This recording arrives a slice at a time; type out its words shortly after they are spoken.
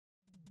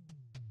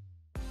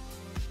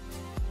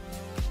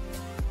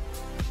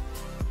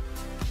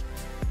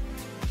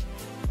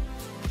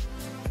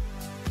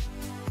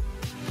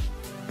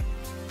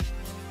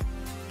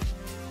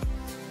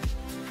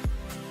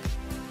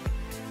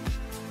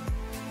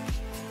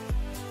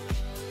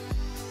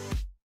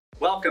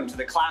Welcome to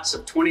the Class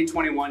of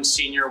 2021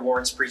 Senior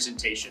Awards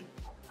presentation.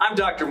 I'm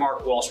Dr.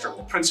 Mark Wallstrom,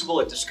 the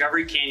principal at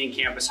Discovery Canyon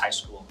Campus High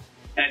School,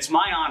 and it's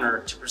my honor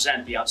to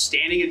present the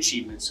outstanding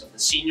achievements of the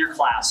senior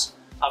class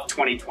of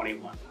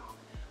 2021.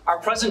 Our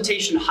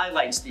presentation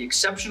highlights the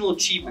exceptional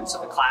achievements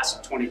of the class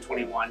of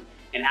 2021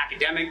 in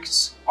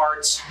academics,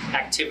 arts,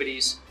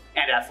 activities,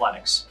 and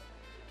athletics.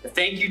 A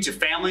thank you to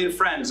family and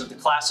friends of the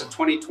class of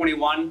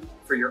 2021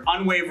 for your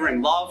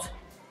unwavering love,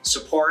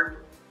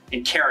 support,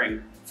 and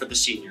caring for the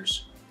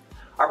seniors.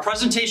 Our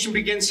presentation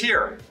begins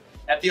here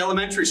at the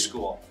elementary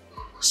school.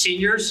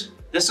 Seniors,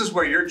 this is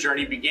where your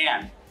journey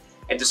began,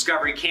 at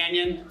Discovery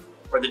Canyon,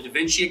 or the Da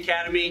Vinci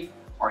Academy,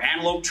 or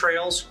Antelope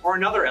Trails, or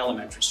another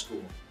elementary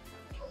school.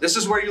 This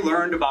is where you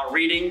learned about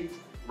reading,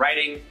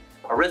 writing,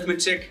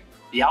 arithmetic,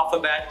 the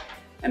alphabet,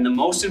 and the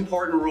most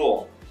important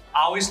rule,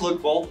 always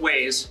look both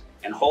ways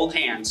and hold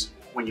hands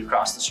when you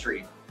cross the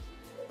street.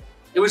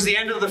 It was the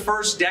end of the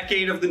first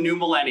decade of the new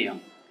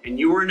millennium, and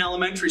you were in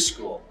elementary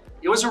school.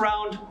 It was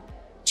around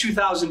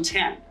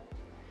 2010,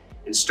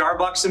 and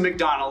Starbucks and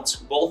McDonald's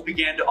both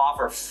began to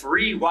offer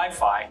free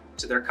Wi-Fi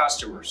to their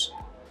customers.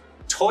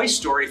 Toy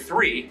Story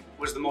 3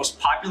 was the most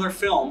popular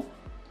film,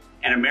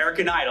 and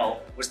American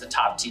Idol was the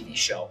top TV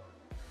show.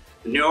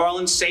 The New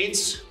Orleans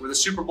Saints were the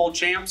Super Bowl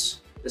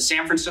champs, the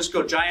San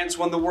Francisco Giants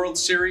won the World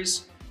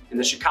Series, and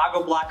the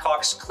Chicago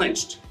Blackhawks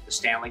clinched the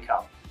Stanley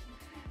Cup.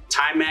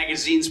 Time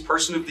Magazine's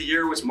Person of the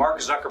Year was Mark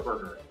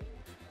Zuckerberg.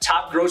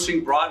 Top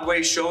grossing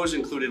Broadway shows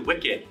included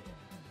Wicked,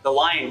 The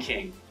Lion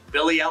King,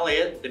 Billy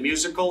Elliot, the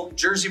musical,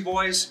 Jersey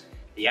Boys,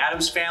 The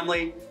Addams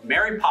Family,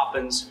 Mary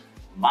Poppins,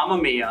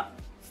 Mamma Mia,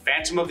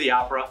 Phantom of the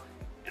Opera,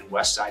 and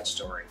West Side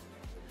Story.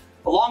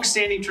 A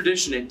long-standing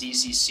tradition at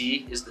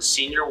DCC is the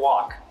senior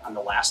walk on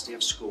the last day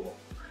of school.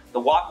 The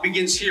walk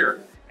begins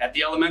here at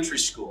the elementary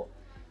school.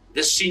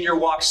 This senior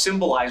walk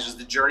symbolizes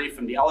the journey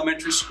from the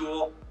elementary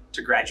school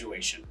to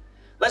graduation.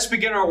 Let's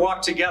begin our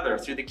walk together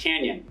through the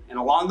canyon, and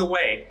along the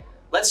way,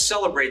 let's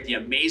celebrate the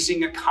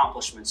amazing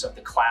accomplishments of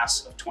the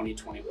class of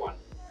 2021.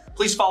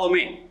 Please follow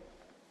me.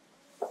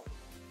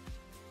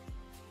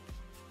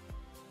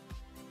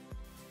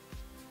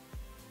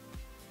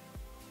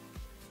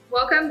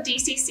 Welcome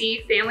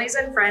DCC families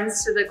and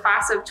friends to the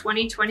class of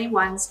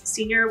 2021's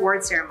Senior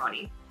Award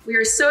Ceremony. We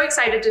are so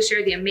excited to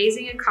share the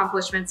amazing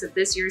accomplishments of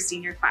this year's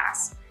senior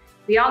class.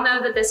 We all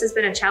know that this has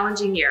been a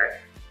challenging year.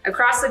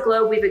 Across the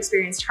globe, we've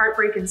experienced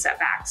heartbreak and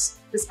setbacks.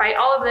 Despite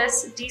all of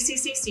this,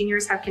 DCC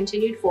seniors have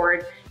continued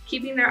forward,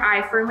 keeping their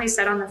eye firmly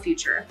set on the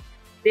future.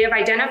 They have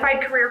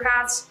identified career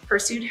paths,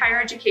 pursued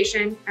higher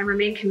education, and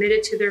remain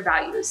committed to their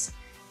values.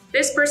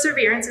 This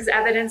perseverance is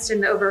evidenced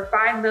in the over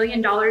 $5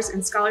 million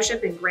in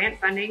scholarship and grant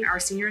funding our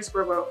seniors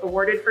were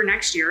awarded for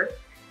next year,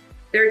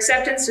 their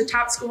acceptance to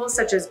top schools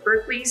such as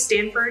Berkeley,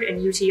 Stanford, and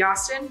UT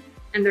Austin,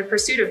 and their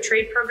pursuit of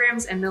trade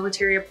programs and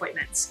military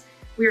appointments.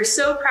 We are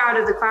so proud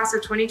of the class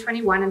of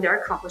 2021 and their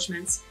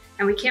accomplishments,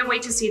 and we can't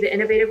wait to see the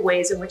innovative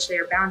ways in which they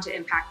are bound to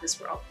impact this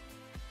world.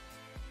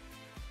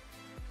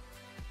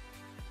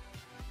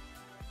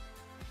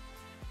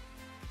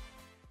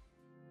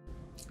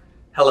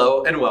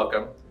 Hello and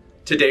welcome.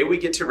 Today we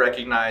get to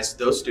recognize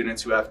those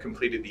students who have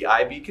completed the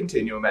IB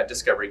Continuum at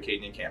Discovery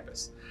Canyon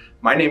campus.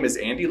 My name is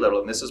Andy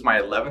Little and this is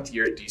my 11th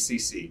year at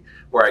DCC,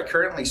 where I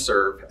currently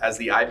serve as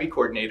the IB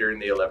coordinator in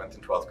the 11th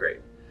and 12th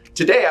grade.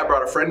 Today I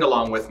brought a friend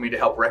along with me to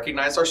help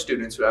recognize our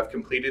students who have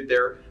completed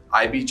their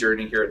IB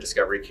journey here at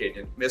Discovery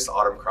Canyon, Miss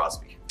Autumn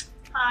Crosby.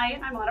 Hi,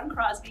 I'm Autumn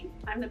Crosby.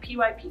 I'm the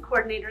PYP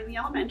coordinator in the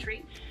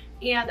elementary,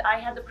 and I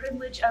had the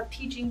privilege of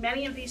teaching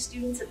many of these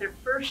students at their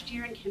first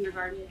year in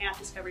kindergarten at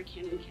Discovery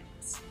Canyon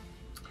campus.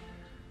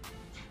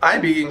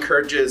 IB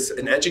encourages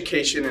an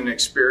education and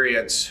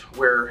experience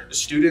where the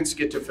students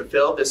get to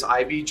fulfill this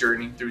IB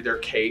journey through their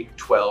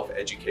K-12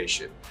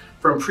 education.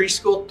 From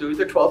preschool through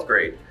the 12th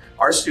grade,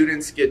 our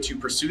students get to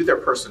pursue their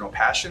personal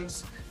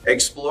passions,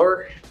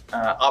 explore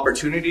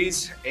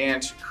opportunities,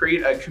 and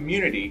create a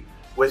community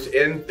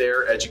within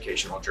their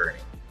educational journey.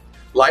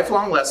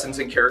 Lifelong lessons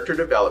in character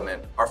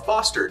development are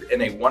fostered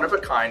in a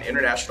one-of-a-kind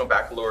international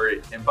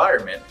baccalaureate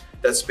environment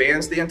that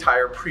spans the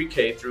entire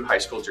pre-K through high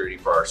school journey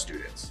for our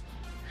students.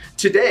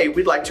 Today,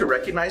 we'd like to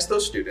recognize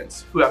those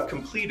students who have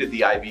completed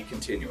the IB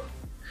Continuum.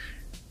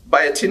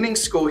 By attending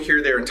school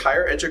here their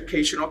entire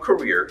educational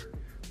career,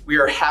 we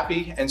are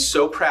happy and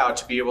so proud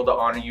to be able to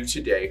honor you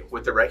today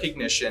with the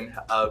recognition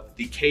of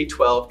the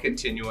K-12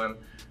 Continuum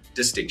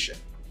distinction.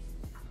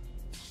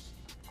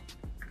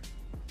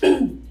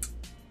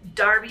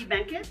 Darby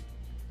Benkett,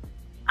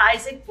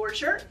 Isaac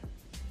Borcher,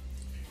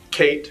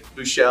 Kate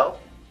Bushell,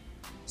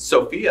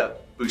 Sophia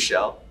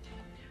Bushell,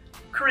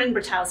 Corinne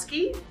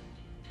Bratowski,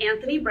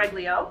 Anthony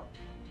Breglio,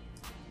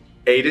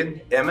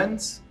 Aiden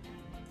Emmons,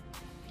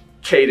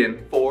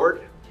 Caden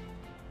Ford,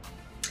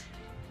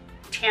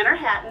 Tanner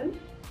Hatton,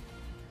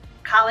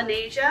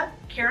 Colinasia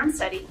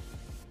Karamseti,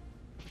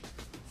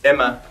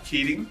 Emma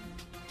Keating,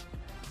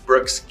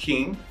 Brooks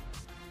King,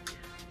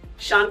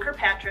 Sean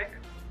Kirkpatrick,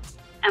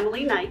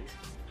 Emily Knight,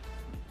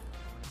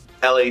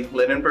 Ellie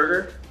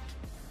Lindenberger,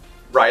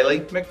 Riley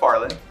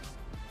McFarland,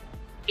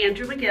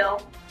 Andrew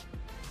McGill,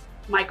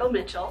 Michael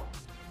Mitchell,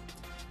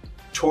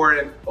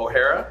 Torin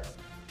O'Hara,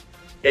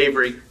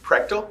 Avery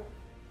Prechtel,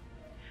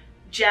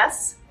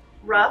 Jess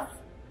Ruff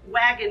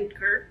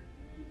Wagenkert,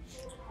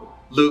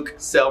 Luke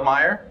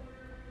Selmeyer,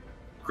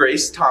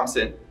 Grace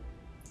Thompson,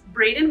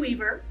 Braden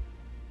Weaver,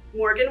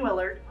 Morgan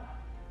Willard,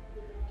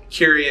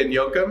 Kirian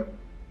Yoakum,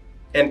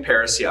 and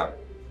Paris Young.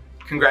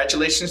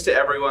 Congratulations to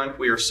everyone.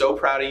 We are so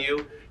proud of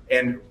you,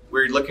 and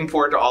we're looking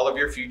forward to all of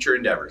your future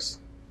endeavors.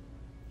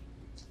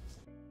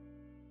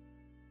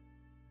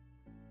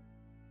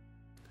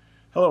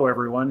 Hello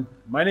everyone,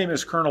 my name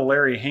is Colonel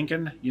Larry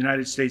Hinken,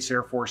 United States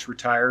Air Force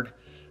retired,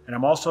 and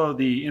I'm also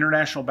the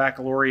International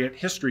Baccalaureate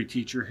History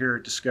teacher here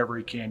at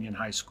Discovery Canyon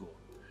High School.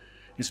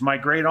 It's my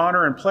great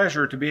honor and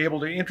pleasure to be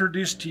able to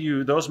introduce to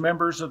you those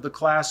members of the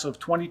class of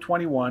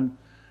 2021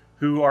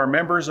 who are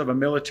members of a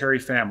military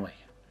family.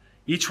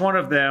 Each one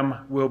of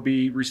them will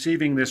be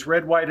receiving this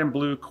red, white, and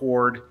blue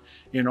cord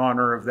in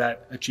honor of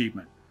that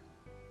achievement.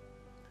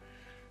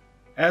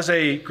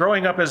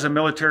 Growing up as a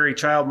military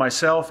child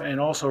myself and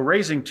also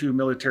raising two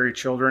military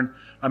children,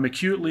 I'm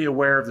acutely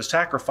aware of the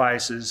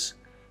sacrifices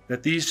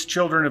that these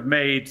children have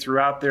made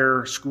throughout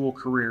their school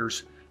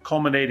careers,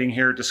 culminating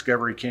here at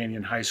Discovery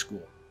Canyon High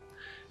School.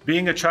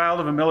 Being a child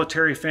of a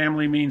military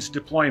family means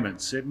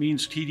deployments, it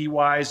means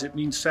TDYs, it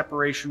means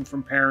separation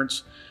from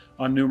parents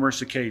on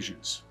numerous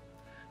occasions.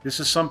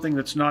 This is something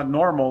that's not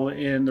normal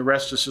in the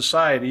rest of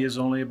society, as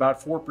only about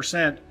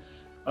 4%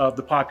 of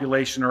the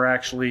population are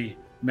actually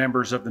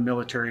members of the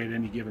military at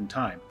any given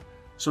time.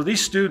 So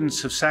these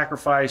students have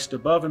sacrificed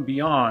above and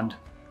beyond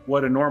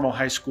what a normal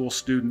high school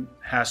student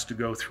has to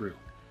go through.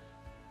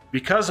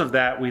 Because of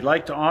that, we'd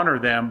like to honor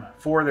them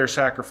for their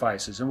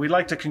sacrifices, and we'd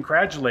like to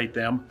congratulate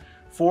them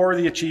for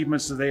the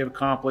achievements that they have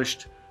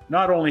accomplished,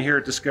 not only here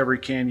at Discovery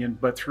Canyon,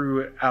 but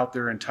throughout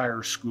their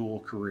entire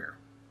school career.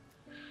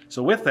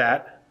 So with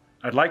that,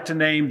 I'd like to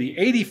name the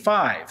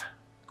 85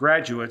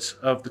 graduates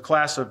of the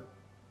class of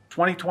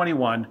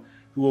 2021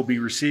 who will be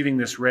receiving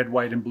this red,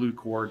 white, and blue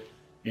cord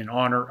in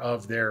honor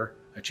of their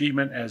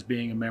achievement as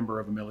being a member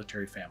of a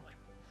military family.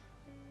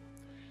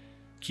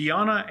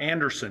 Kiana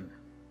Anderson,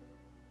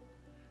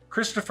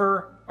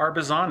 Christopher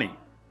Arbizani,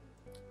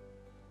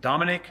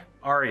 Dominic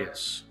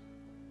Arias,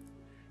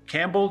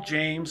 Campbell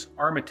James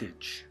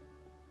Armitage,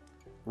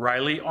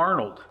 Riley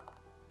Arnold,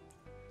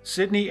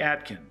 Sydney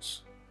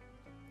Atkins,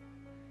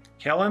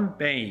 Kellen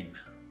Bain,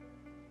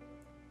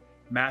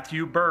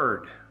 Matthew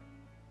Bird,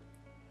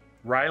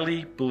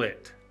 Riley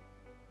Blitt,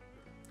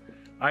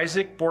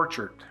 Isaac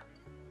Borchert,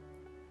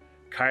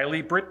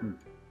 Kylie Britton,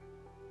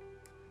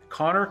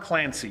 Connor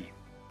Clancy,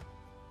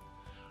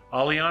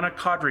 Aliana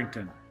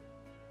Codrington,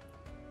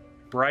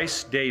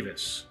 Bryce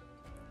Davis,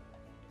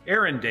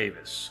 Aaron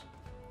Davis,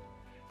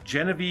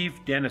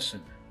 Genevieve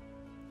Dennison,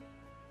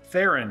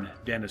 Theron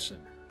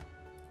Dennison,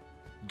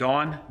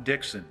 Dawn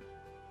Dixon,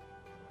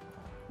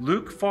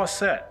 Luke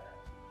Fawcett,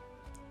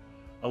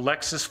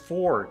 Alexis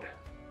Ford,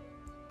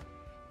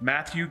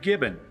 Matthew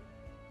Gibbon,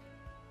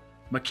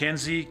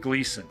 Mackenzie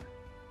Gleason,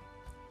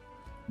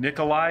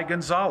 Nikolai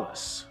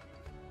Gonzalez,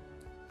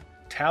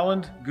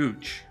 Talon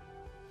Gooch,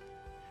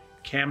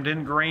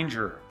 Camden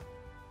Granger,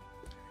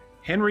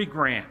 Henry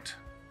Grant,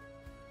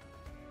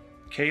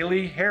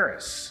 Kaylee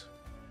Harris,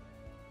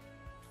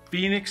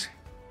 Phoenix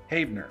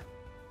Havener,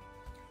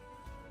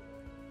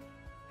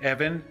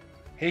 Evan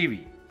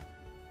Havey,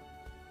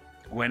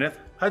 Gwyneth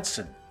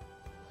Hudson,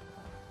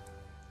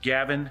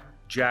 Gavin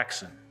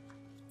Jackson,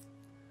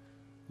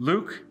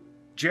 Luke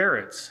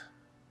Jarretts,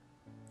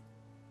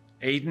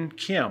 Aiden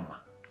Kim,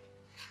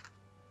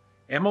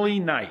 Emily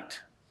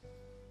Knight,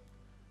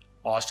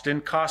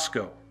 Austin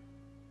Costco,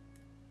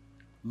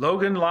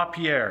 Logan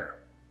LaPierre,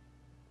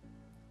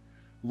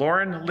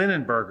 Lauren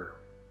Linenberger,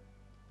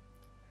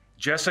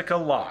 Jessica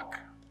Locke,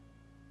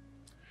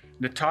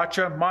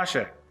 Natasha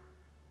Mashek,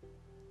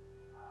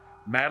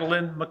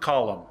 Madeline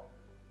McCollum,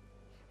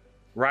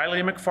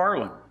 Riley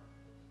McFarland,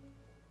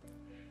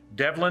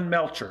 Devlin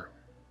Melcher,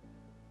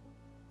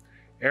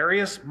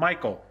 Arius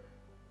Michael,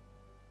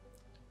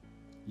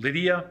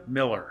 Lydia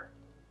Miller,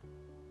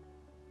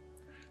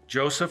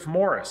 Joseph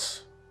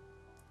Morris,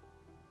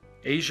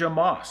 Asia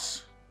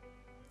Moss,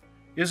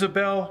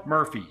 Isabel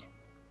Murphy,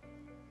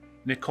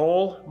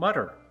 Nicole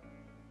Mutter,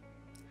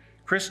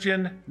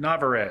 Christian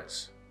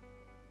Navarez,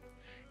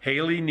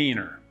 Haley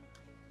Neener,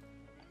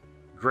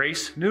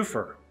 Grace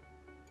Newfer,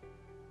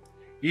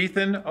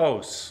 Ethan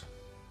Ose,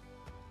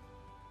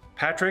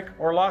 Patrick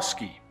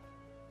Orlowski,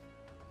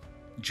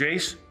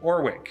 Jace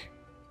Orwick,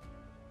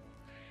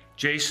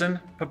 Jason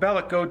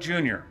Pabelico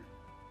Jr.,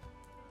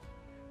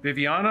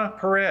 Viviana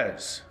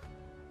Perez,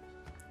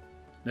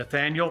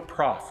 Nathaniel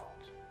Proft,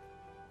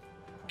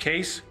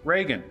 Case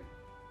Reagan,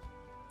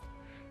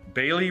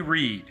 Bailey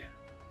Reed,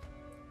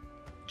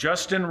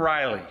 Justin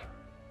Riley,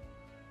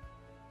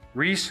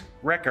 Reese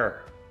Recker,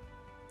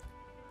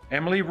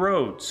 Emily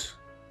Rhodes,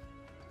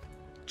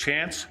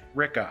 Chance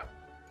Ricka,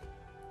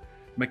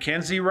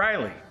 Mackenzie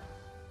Riley,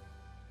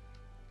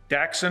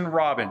 Daxon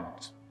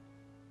Robbins,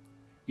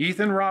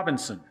 Ethan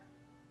Robinson,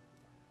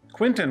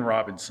 Quinton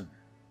Robinson,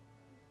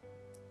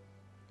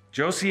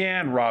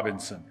 Josianne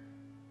Robinson,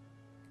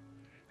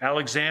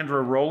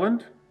 Alexandra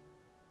Rowland,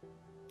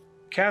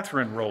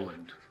 Catherine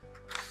Rowland,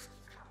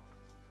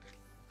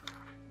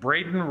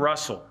 Braden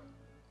Russell,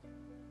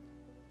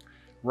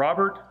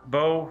 Robert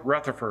Bo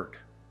Rutherford,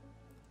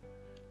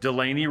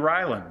 Delaney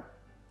Ryan,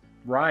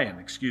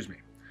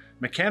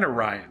 McKenna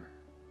Ryan,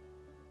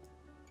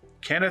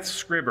 Kenneth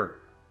Scribber,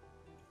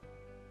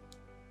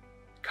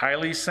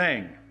 Kylie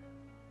Sang,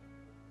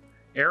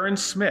 Aaron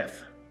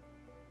Smith,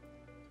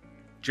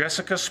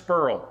 Jessica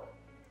Spurl,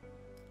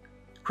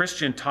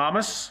 Christian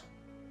Thomas,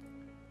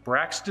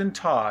 Braxton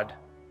Todd,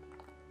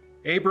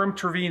 Abram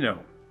Trevino,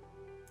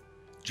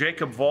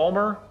 Jacob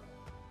Vollmer,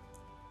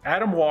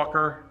 Adam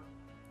Walker,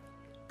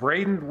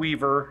 Braden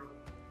Weaver,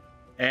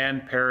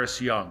 and Paris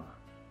Young.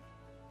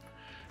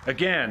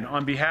 Again,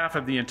 on behalf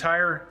of the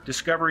entire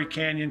Discovery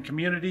Canyon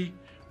community,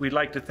 we'd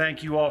like to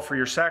thank you all for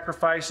your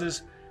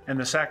sacrifices and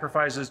the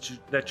sacrifices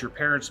that your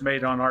parents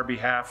made on our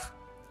behalf.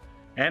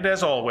 And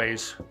as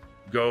always,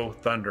 go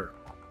Thunder.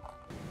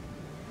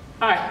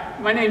 Hi,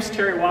 my name is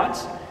Terry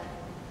Watts,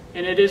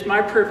 and it is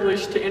my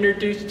privilege to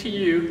introduce to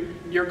you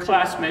your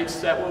classmates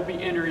that will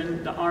be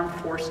entering the Armed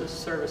Forces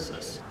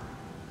services.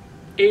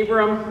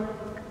 Abram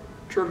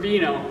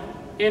Trevino,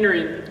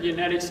 entering the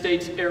United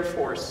States Air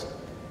Force.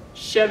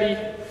 Chevy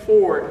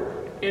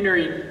Ford,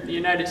 entering the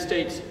United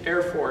States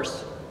Air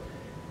Force.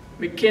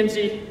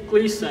 Mackenzie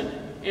Gleason,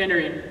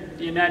 entering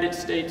the United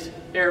States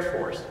Air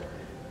Force.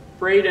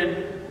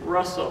 Braden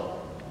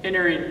Russell,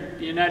 entering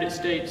the United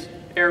States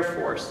Air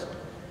Force.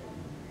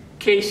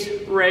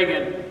 Case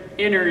Reagan,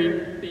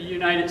 entering the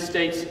United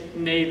States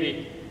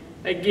Navy.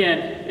 Again,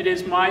 it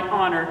is my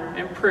honor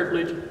and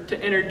privilege to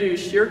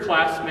introduce your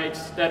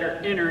classmates that are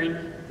entering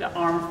the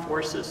Armed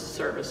Forces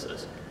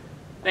services.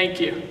 Thank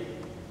you.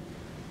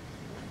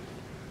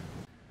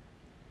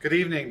 Good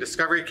evening,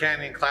 Discovery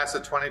Canyon Class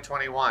of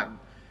 2021.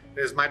 It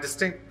is my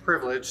distinct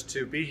privilege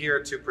to be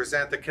here to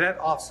present the Cadet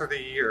Officer of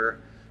the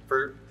Year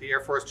for the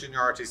Air Force Junior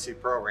ROTC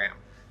program.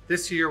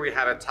 This year we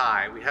had a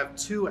tie. We have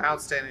two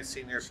outstanding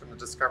seniors from the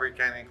Discovery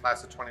Canyon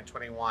Class of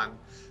 2021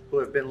 who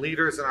have been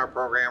leaders in our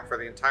program for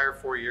the entire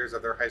 4 years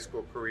of their high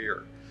school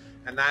career.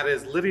 And that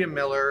is Lydia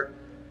Miller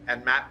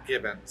and Matt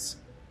Gibbons.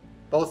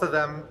 Both of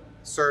them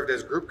served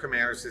as group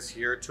commanders this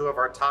year, two of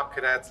our top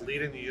cadets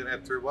leading the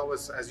unit through what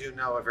was, as you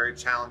know, a very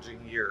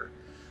challenging year.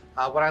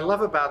 What I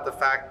love about the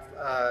fact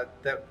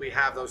that we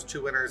have those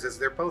two winners is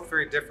they're both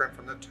very different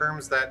from the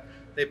terms that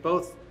they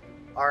both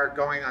are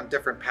going on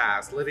different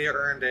paths. Lydia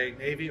earned a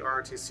Navy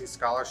ROTC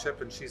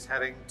scholarship and she's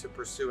heading to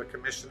pursue a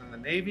commission in the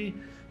Navy.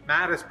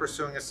 Matt is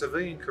pursuing a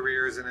civilian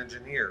career as an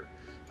engineer.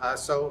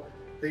 So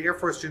the Air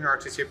Force Junior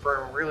ROTC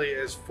program really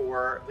is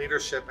for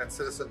leadership and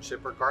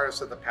citizenship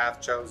regardless of the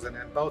path chosen,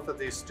 and both of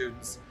these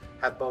students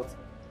have both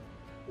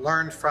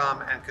learned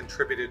from and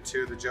contributed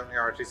to the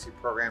Junior ROTC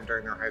program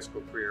during their high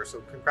school career.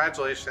 So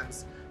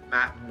congratulations,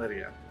 Matt and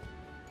Lydia.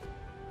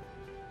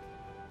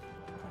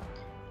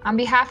 On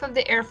behalf of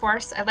the Air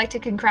Force, I'd like to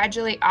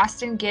congratulate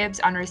Austin Gibbs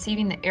on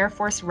receiving the Air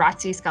Force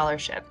ROTC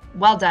Scholarship.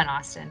 Well done,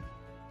 Austin.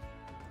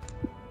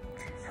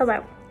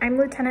 Hello, I'm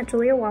Lieutenant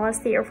Julia Wallace,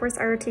 the Air Force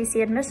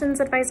ROTC Admissions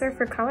Advisor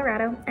for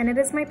Colorado, and it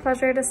is my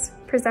pleasure to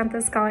present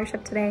this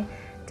scholarship today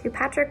to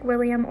Patrick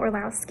William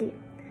Orlowski.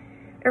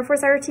 Air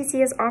Force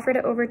ROTC is offered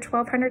at over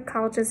 1,200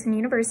 colleges and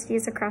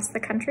universities across the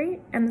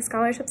country, and the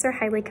scholarships are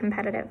highly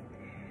competitive.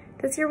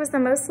 This year was the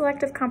most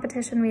selective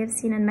competition we have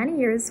seen in many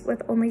years,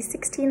 with only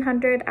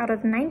 1,600 out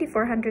of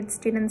 9,400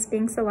 students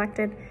being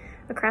selected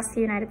across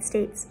the United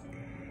States.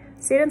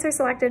 Students are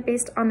selected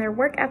based on their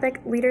work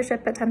ethic,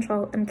 leadership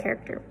potential, and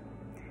character.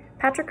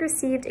 Patrick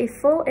received a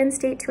full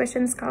in-state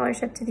tuition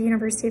scholarship to the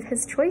university of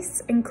his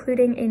choice,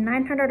 including a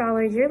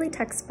 $900 yearly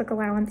textbook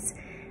allowance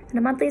and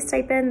a monthly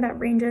stipend that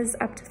ranges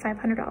up to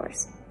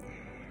 $500.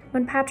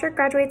 When Patrick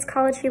graduates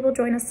college, he will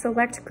join a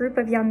select group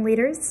of young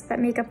leaders that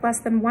make up less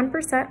than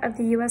 1% of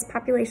the U.S.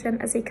 population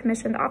as a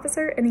commissioned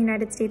officer in the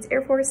United States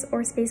Air Force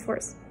or Space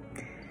Force.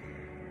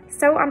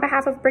 So on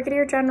behalf of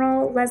Brigadier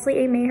General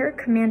Leslie A. Maher,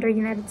 Commander,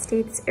 United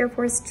States Air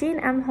Force Gene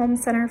M.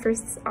 Holmes Center for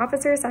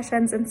Officer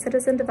Sessions and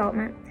Citizen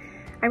Development,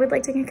 I would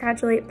like to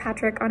congratulate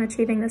Patrick on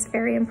achieving this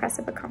very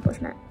impressive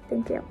accomplishment.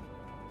 Thank you.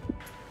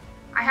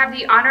 I have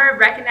the honor of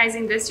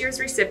recognizing this year's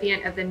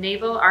recipient of the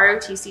Naval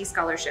ROTC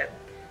Scholarship.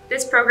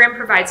 This program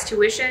provides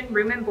tuition,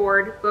 room and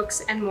board,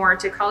 books, and more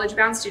to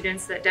college-bound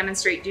students that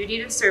demonstrate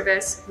duty to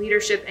service,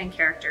 leadership, and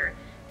character.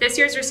 This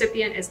year's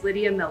recipient is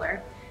Lydia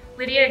Miller.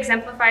 Lydia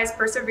exemplifies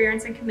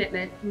perseverance and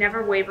commitment,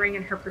 never wavering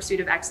in her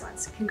pursuit of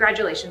excellence.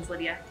 Congratulations,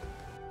 Lydia.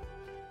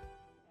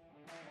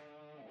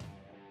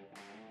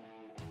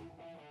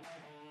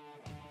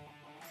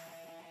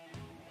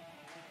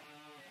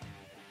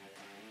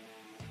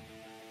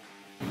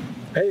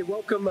 Hey,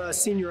 welcome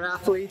senior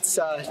athletes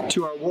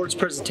to our awards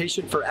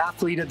presentation for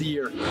Athlete of the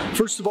Year.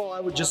 First of all, I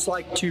would just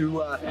like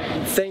to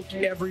thank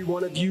every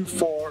one of you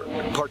for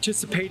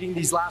participating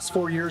these last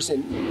 4 years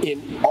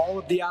in all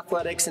of the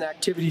athletics and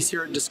activities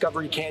here at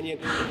Discovery Canyon.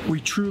 We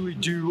truly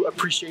do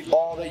appreciate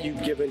all that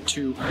you've given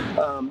to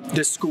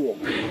this school.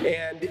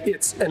 And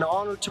it's an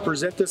honor to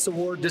present this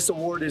award. This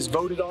award is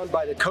voted on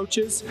by the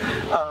coaches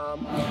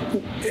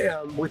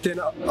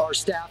within our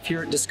staff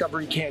here at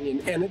Discovery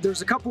Canyon. And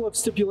there's a couple of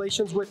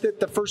stipulations with it.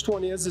 The first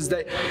one is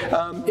that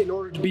in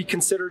order to be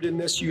considered in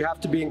this, you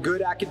have to be in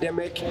good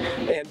academic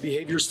and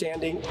behavior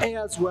standing,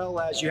 as well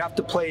as you have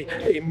to play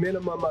a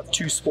minimum of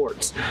 2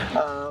 sports.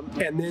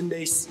 And then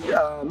they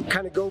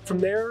kind of go from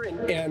there,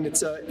 and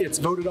it's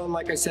voted on,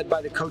 like I said,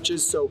 by the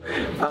coaches. So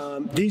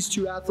these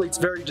 2 athletes,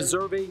 very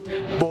deserving.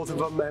 Both of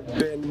them have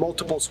been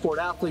multiple sport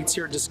athletes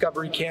here at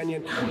Discovery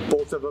Canyon.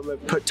 Both of them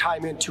have put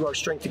time into our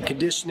strength and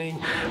conditioning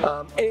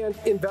and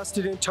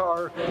invested into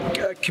our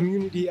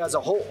community as a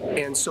whole.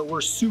 And so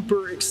we're super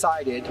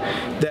excited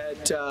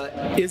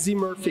that Izzy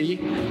Murphy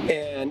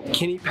and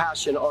Kenny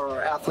Passion are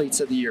our athletes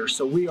of the year.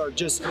 So we are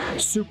just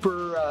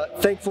super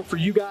thankful for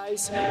you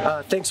guys.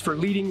 Thanks for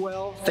leading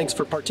well. Thanks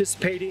for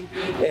participating.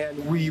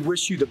 And we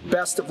wish you the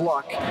best of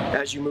luck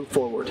as you move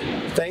forward.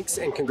 Thanks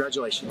and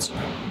congratulations.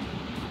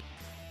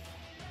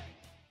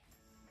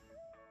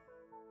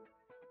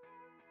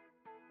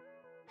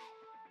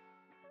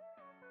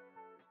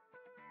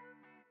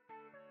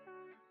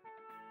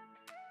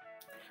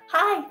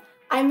 Hi,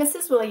 I'm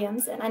Mrs.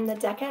 Williams, and I'm the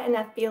DECA and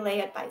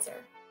FBLA advisor.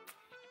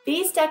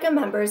 These DECA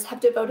members have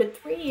devoted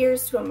 3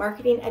 years to a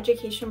marketing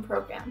education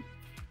program.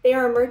 They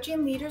are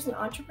emerging leaders and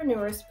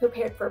entrepreneurs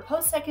prepared for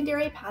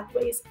post-secondary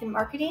pathways in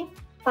marketing,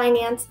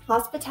 finance,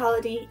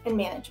 hospitality, and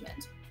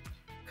management.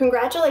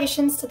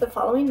 Congratulations to the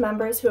following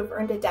members who have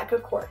earned a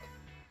DECA Court: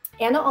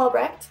 Anna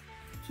Albrecht,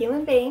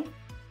 Keelan Bain,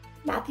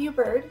 Matthew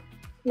Bird,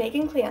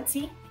 Megan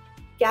Clancy,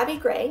 Gabby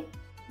Gray,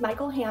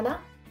 Michael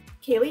Hanna,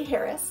 Kaylee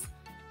Harris,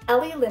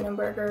 Ellie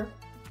Lindenberger,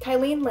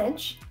 Kylene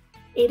Lynch,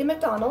 Ada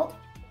McDonald,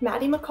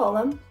 Maddie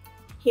McCollum,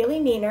 Haley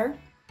Meaner,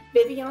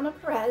 Viviana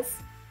Perez,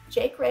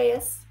 Jake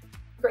Reyes,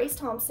 Grace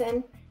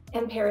Thompson,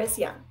 and Paris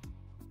Young.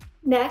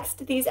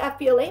 Next, these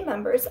FBLA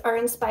members are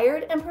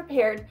inspired and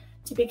prepared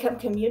to become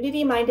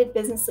community-minded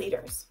business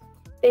leaders.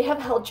 They have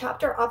held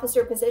chapter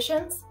officer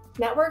positions,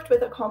 networked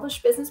with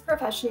accomplished business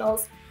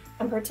professionals,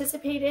 and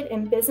participated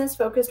in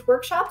business-focused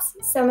workshops,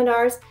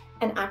 seminars,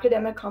 and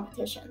academic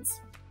competitions.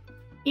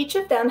 Each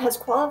of them has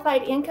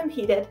qualified and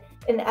competed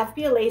in the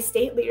FBLA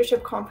State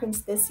Leadership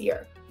Conference this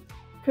year.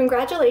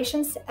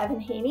 Congratulations to Evan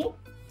Haney,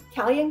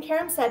 Kalyan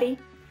Karamseti,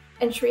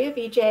 and Shreya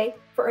Vijay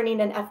for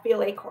earning an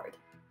FBLA Cord.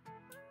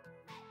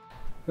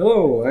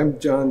 Hello, I'm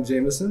John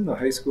Jameson, the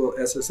high school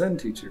SSN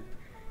teacher.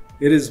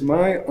 It is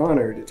my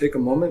honor to take a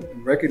moment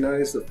and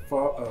recognize the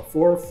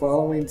 4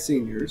 following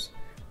seniors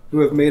who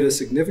have made a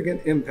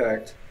significant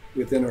impact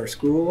within our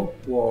school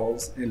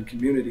walls and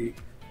community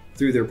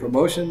through their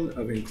promotion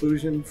of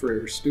inclusion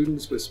for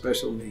students with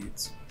special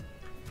needs.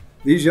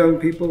 These young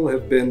people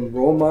have been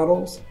role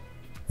models,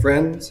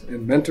 friends,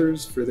 and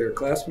mentors for their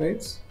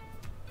classmates.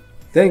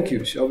 Thank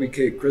you, Shelby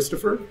K.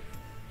 Christopher,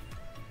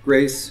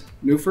 Grace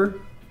Neufer,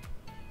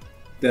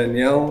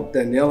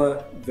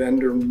 Daniela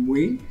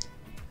Vandermui,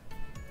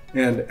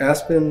 and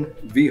Aspen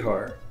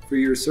Vihar for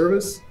your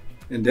service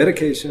and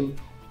dedication.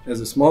 As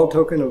a small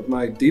token of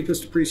my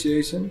deepest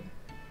appreciation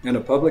and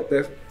a public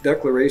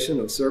declaration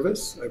of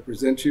service, I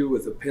present you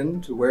with a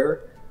pin to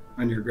wear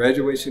on your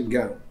graduation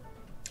gown.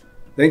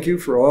 Thank you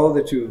for all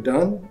that you have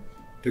done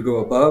to go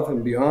above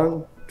and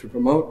beyond to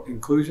promote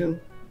inclusion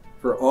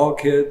for all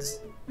kids,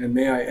 and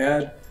may I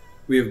add,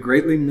 we have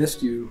greatly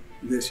missed you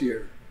this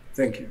year.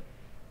 Thank you.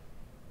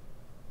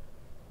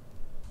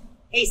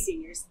 Hey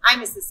seniors,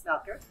 I'm Mrs.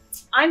 Smelker.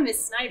 I'm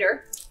Miss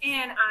Snyder.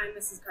 And I'm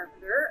Mrs.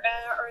 Carpenter,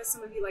 or as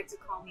some of you like to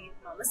call me,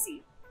 Mama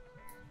C.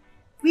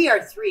 We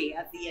are 3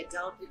 of the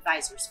adult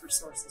advisors for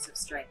Sources of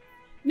Strength.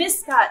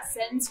 Miss Scott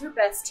sends her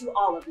best to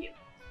all of you.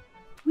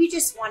 We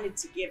just wanted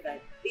to give a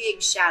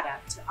big shout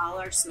out to all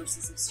our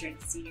Sources of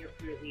Strength senior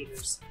peer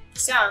leaders.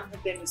 Some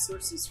have been with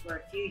Sources for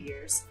a few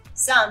years,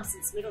 some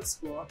since middle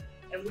school,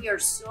 and we are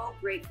so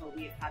grateful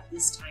we have had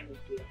this time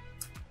with you.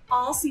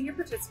 All senior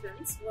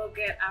participants will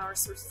get our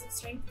Sources of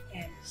Strength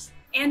pin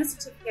and a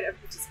certificate of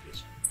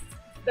participation.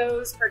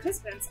 Those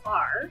participants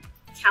are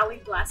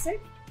Callie Blasick,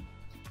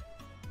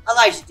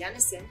 Elijah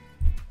Dennison,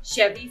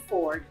 Chevy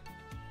Ford,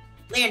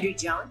 Landry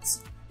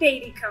Jones,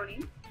 Beatty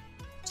Coney,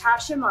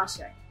 Tasha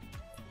Mashe,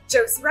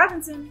 Josie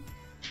Robinson,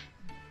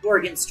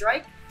 Morgan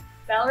Strike,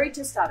 Valerie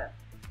Tostado.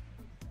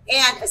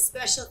 And a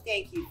special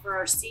thank you for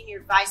our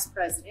Senior Vice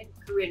President,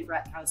 Corinne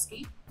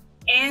Bratkowski,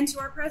 and to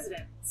our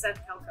President,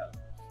 Seth Kelko.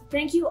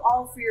 Thank you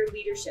all for your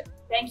leadership.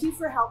 Thank you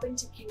for helping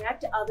to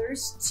connect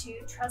others to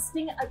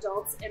trusting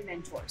adults and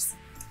mentors.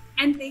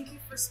 And thank you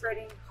for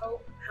spreading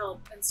hope,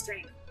 help, and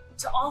strength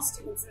to all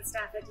students and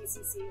staff at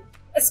DCC,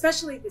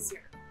 especially this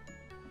year.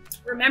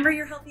 Remember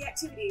your healthy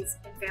activities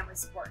and family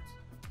support.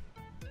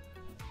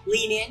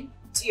 Lean in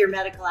to your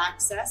medical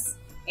access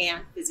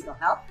and physical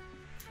health.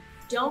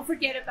 Don't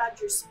forget about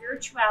your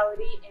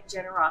spirituality and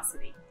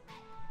generosity.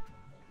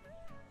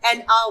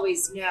 And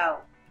always know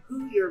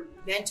who your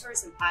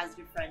mentors and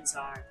positive friends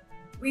are.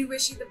 We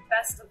wish you the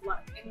best of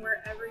luck in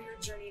wherever your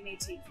journey may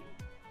take you.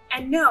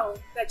 And know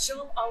that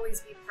you'll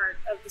always be part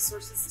of the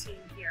Sources team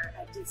here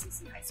at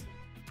DCC High School.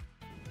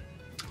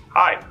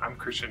 Hi, I'm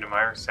Christian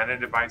DeMeyer,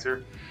 Senate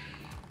Advisor,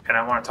 and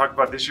I want to talk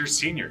about this year's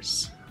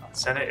seniors.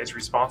 Senate is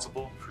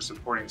responsible for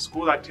supporting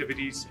school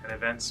activities and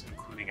events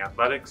including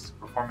athletics,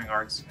 performing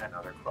arts, and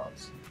other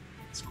clubs,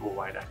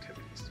 school-wide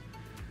activities.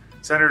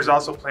 Senators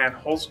also plan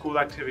whole school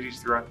activities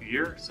throughout the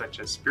year, such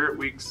as Spirit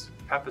Weeks,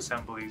 Pep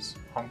Assemblies,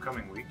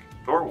 Homecoming Week,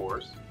 Thor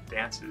Wars,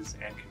 dances,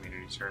 and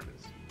community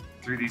service.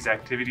 Through these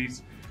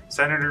activities,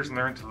 Senators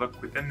learn to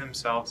look within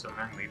themselves and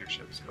learn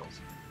leadership skills.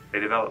 They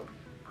develop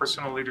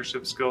personal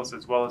leadership skills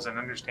as well as an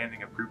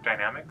understanding of group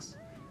dynamics,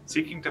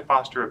 seeking to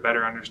foster a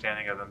better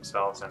understanding of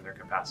themselves and their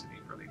capacity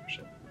for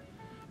leadership.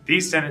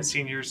 These Senate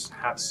seniors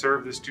have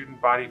served the student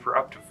body for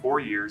up to 4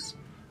 years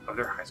of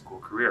their high school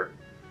career.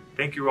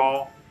 Thank you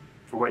all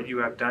for what you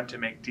have done to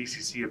make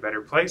DCC a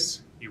better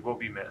place. You will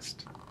be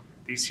missed.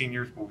 These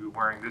seniors will be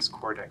wearing this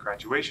cord at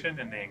graduation,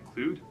 and they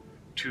include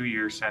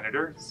 2-year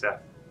Senator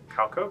Seth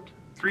Calcote,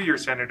 3-year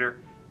Senator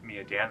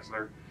Mia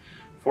Danzler,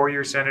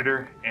 4-year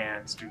Senator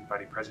and Student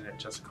Body President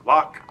Jessica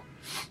Locke,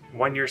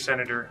 1-year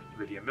Senator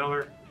Lydia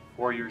Miller,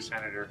 4-year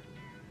Senator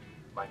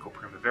Michael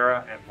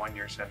Primavera, and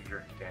 1-year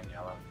Senator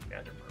Daniela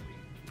Vandermerwe.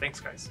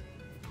 Thanks, guys.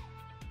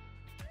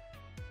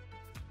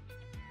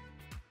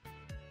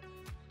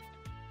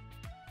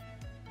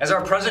 As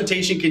our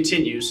presentation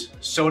continues,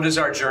 so does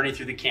our journey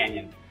through the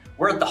canyon.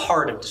 We're at the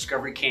heart of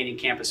Discovery Canyon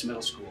Campus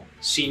Middle School.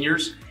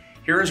 Seniors,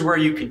 here is where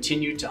you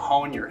continue to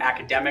hone your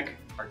academic,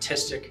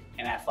 artistic,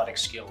 and athletic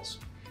skills.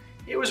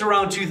 It was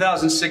around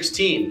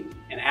 2016,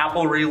 and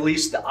Apple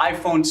released the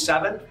iPhone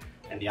 7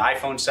 and the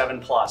iPhone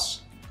 7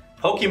 Plus.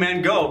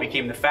 Pokemon Go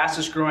became the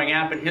fastest growing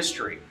app in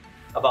history.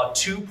 About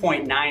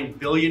 2.9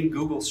 billion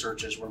Google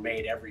searches were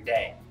made every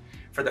day.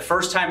 For the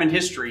first time in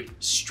history,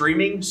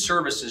 streaming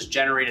services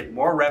generated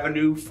more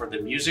revenue for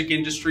the music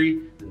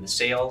industry than the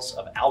sales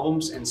of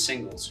albums and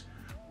singles.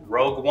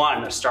 Rogue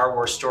One, a Star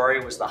Wars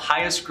story, was the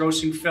highest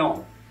grossing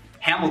film.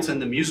 Hamilton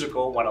the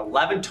musical won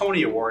 11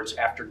 Tony Awards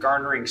after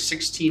garnering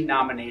 16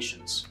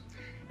 nominations.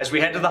 As we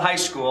head to the high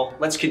school,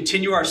 let's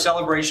continue our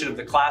celebration of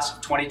the class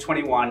of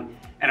 2021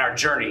 and our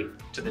journey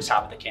to the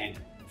top of the canyon.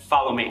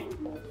 Follow me.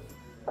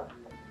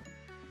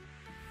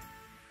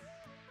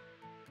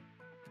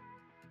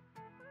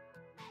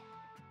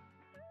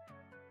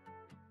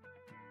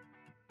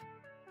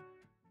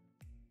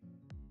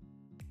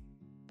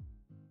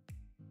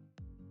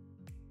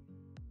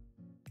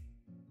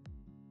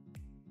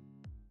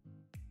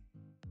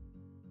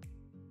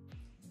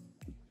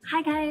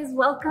 Hi guys,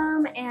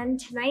 welcome, and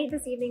tonight,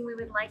 this evening, we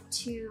would like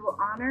to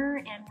honor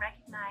and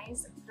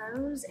recognize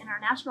those in our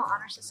National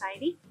Honor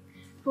Society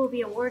who will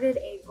be awarded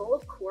a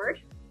gold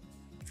cord.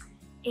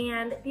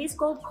 And these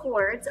gold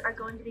cords are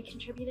going to be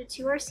contributed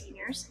to our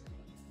seniors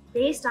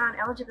based on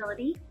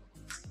eligibility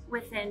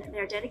within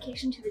their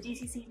dedication to the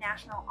DCC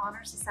National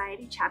Honor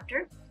Society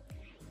chapter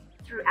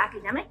through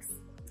academics,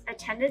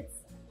 attendance,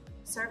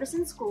 service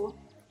in school,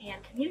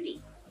 and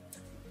community.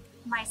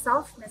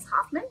 Myself, Ms.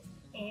 Hoffman,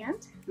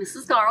 and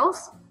Mrs.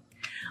 Garles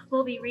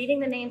will be reading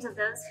the names of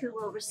those who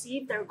will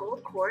receive their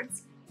gold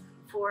cords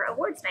for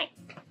awards night.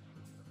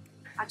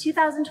 Our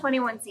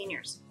 2021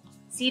 seniors: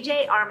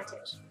 CJ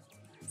Armitage,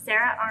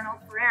 Sarah Arnold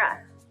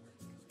Ferreira,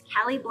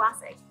 Callie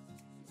Blasek,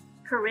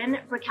 Corinne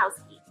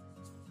Brakowski,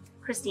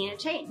 Christina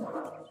Chain,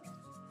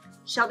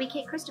 Shelby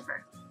Kate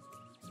Christopher,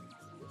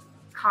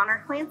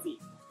 Connor Clancy,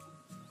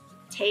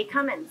 Tay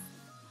Cummins,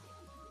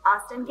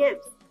 Austin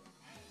Gibbs,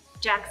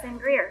 Jackson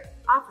Greer,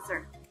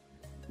 officer,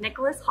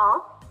 Nicholas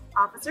Hall,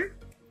 officer,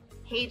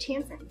 Paige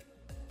Hansen,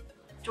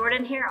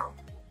 Jordan Harrell,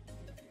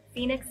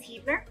 Phoenix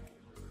Heebner,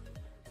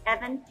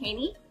 Evan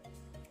Haney,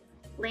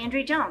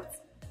 Landry Jones,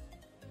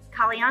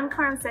 Kalyan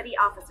Karamseti,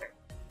 officer,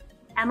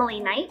 Emily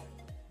Knight,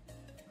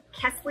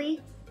 Kesley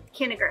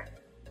Kinniger,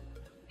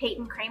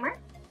 Peyton Kramer,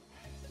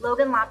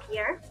 Logan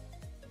LaPierre,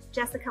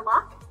 Jessica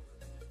Locke,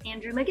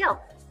 Andrew McGill,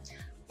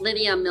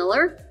 Lydia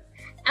Miller,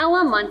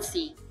 Ella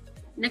Muncie,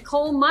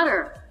 Nicole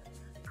Mutter,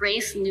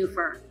 Grace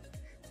Newfer,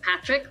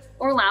 Patrick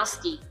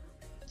Orlowski,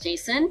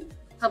 Jason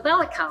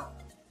Pabelico,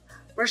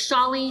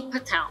 Rashali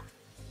Patel,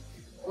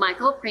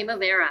 Michael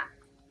Primavera,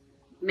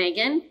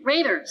 Megan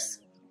Raiders,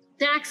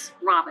 Dax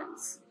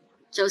Robbins,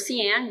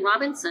 Josianne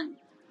Robinson,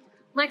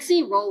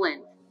 Lexi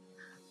Rowland,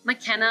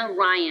 McKenna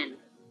Ryan,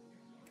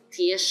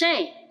 Tia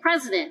Shea,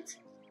 President,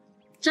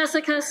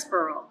 Jessica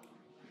Spurl,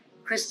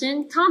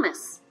 Kristen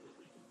Thomas,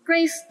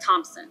 Grace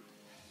Thompson,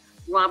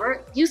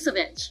 Robert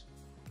Yusevich,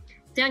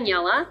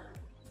 Daniela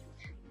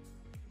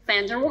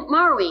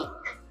Vandermarwe,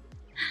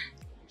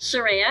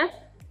 Sharia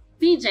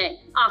BJ,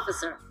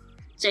 officer,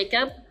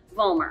 Jacob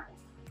Volmer,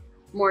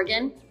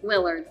 Morgan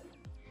Willard,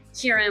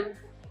 Kiram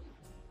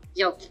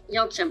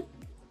Yochim.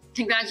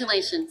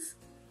 Congratulations.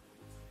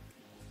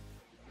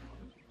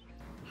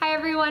 Hi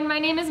everyone, my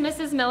name is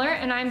Mrs. Miller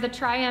and I'm the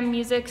Tri-M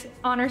Music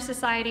Honor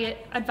Society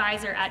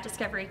Advisor at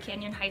Discovery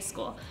Canyon High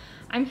School.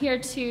 I'm here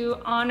to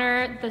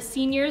honor the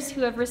seniors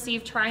who have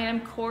received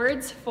Tri-M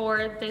cords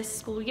for this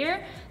school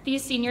year.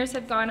 These seniors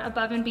have gone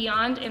above and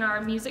beyond in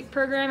our music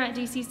program at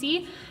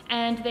DCC,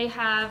 and they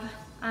have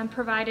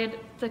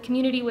provided the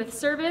community with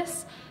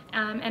service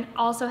and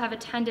also have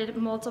attended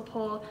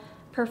multiple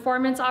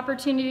performance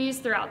opportunities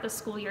throughout the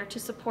school year to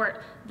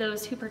support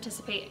those who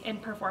participate in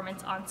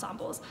performance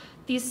ensembles.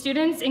 These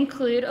students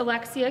include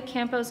Alexia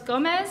Campos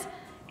Gomez,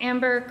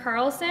 Amber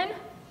Carlson,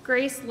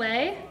 Grace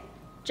Lay,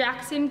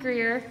 Jackson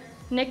Greer,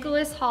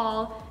 Nicholas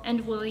Hall, and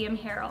William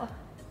Harrell.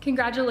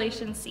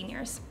 Congratulations,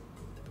 seniors.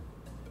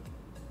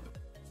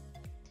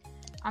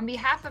 On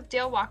behalf of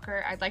Dale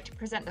Walker, I'd like to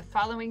present the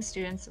following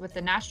students with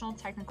the National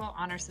Technical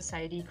Honor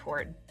Society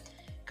cord: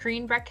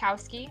 Kareen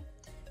Brekowski,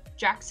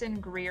 Jackson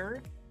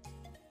Greer,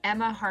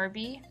 Emma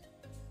Harvey,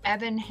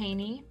 Evan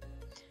Haney,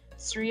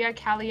 Sriya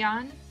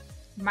Kalyan,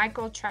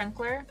 Michael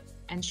Trenkler,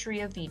 and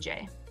Shreya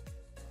Vijay.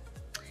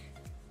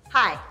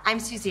 Hi, I'm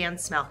Suzanne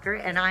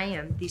Smelker, and I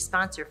am the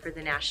sponsor for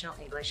the National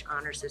English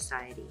Honor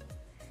Society.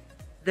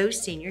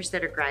 Those seniors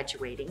that are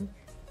graduating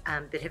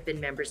that have been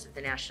members of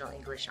the National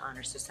English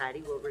Honor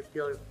Society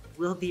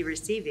will be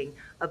receiving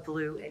a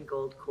blue and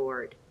gold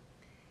cord.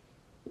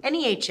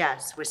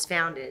 NEHS was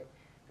founded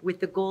with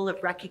the goal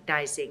of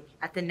recognizing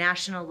at the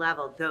national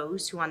level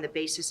those who, on the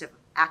basis of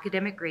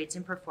academic grades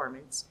and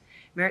performance,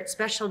 merit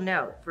special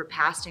note for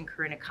past and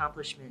current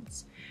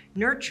accomplishments,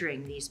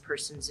 nurturing these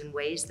persons in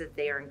ways that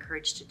they are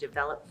encouraged to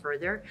develop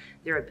further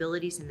their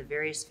abilities in the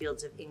various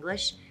fields of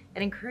English,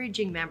 and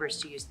encouraging members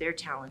to use their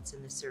talents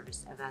in the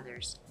service of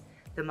others.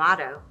 The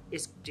motto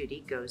is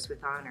 "Duty goes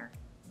with honor."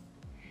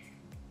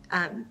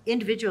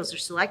 Individuals are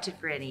selected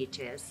for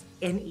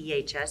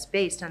NEHS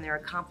based on their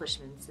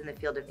accomplishments in the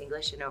field of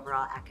English and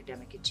overall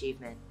academic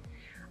achievement.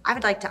 I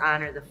would like to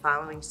honor the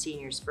following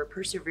seniors for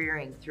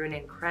persevering through an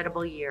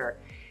incredible year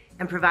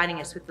and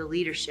providing us with the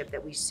leadership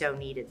that we so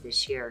needed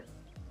this year.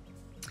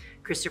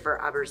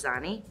 Christopher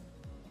Aberzani,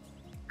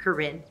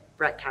 Corinne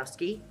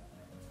Bretkowski,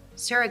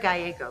 Sarah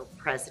Gallego,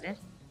 President,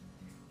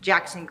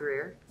 Jackson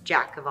Greer,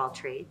 Jack of all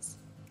trades,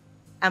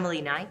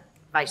 Emily Knight,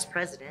 Vice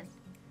President,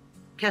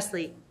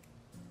 Kesley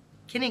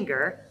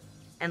Kinninger,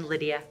 and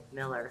Lydia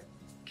Miller.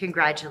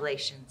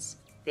 Congratulations.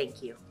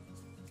 Thank you.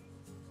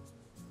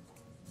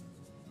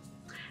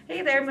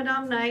 Hey there,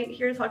 Madame Knight,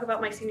 here to talk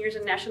about my seniors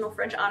in National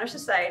French Honor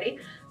Society.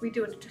 We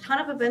do a ton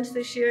of events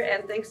this year,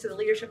 and thanks to the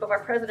leadership of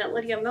our president,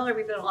 Lydia Miller,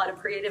 we've done a lot of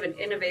creative and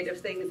innovative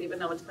things, even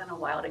though it's been a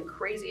wild and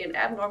crazy and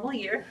abnormal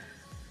year.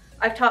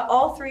 I've taught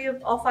all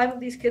five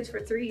of these kids for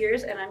 3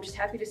 years, and I'm just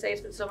happy to say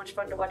it's been so much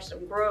fun to watch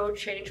them grow,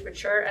 change,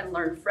 mature, and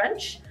learn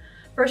French.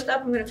 First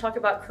up, I'm going to talk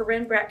about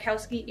Corinne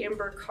Bratkowski,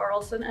 Amber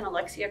Carlson, and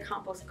Alexia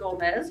Campos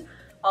Gomez.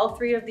 All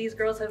three of these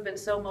girls have been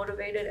so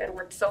motivated and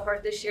worked so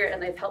hard this year,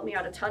 and they've helped me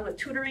out a ton with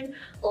tutoring.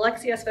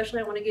 Alexia, especially,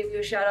 I want to give you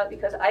a shout out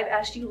because I've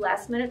asked you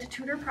last minute to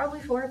tutor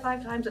probably 4 or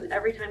 5 times, and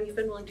every time you've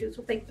been willing to,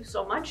 so thank you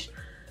so much.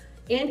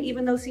 And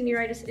even though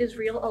senioritis is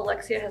real,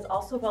 Alexia has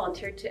also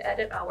volunteered to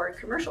edit our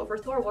commercial for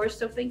Thor Wars,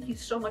 so thank you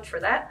so much for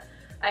that.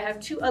 I have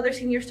 2 other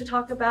seniors to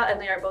talk about,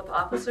 and they are both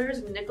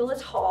officers.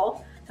 Nicholas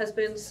Hall has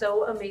been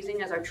so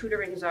amazing as our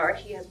tutoring czar.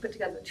 He has put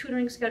together a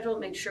tutoring schedule,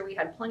 made sure we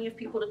had plenty of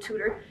people to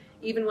tutor,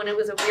 even when it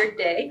was a weird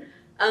day.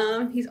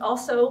 He's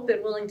also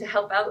been willing to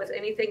help out with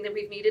anything that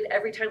we've needed.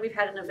 Every time we've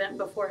had an event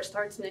before it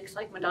starts, Nick's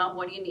like, "Madame,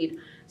 what do you need?"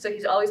 So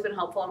he's always been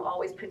helpful and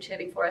always pinch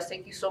hitting for us.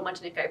 Thank you so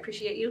much, Nick. I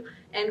appreciate you.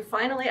 And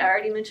finally, I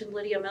already mentioned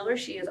Lydia Miller.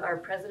 She is our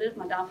president,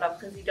 Madame la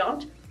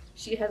Présidente.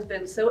 She has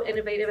been so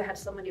innovative, had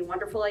so many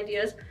wonderful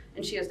ideas,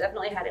 and she has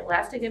definitely had a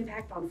lasting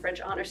impact on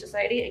French Honor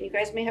Society. And you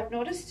guys may have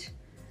noticed,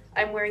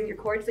 I'm wearing your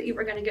cords that you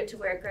were going to get to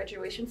wear at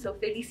graduation. So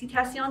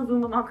félicitations, vous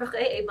me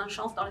manquerez, et bonne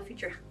chance dans le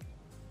futur.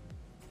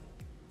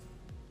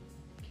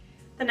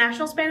 The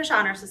National Spanish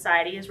Honor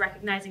Society is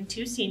recognizing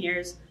 2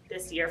 seniors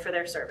this year for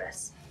their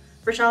service,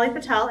 Vrishali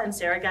Patel and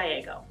Sarah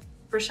Gallego.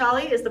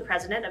 Vrishali is the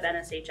president of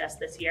NSHS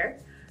this year.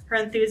 Her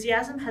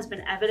enthusiasm has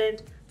been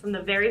evident from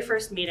the very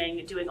first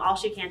meeting, doing all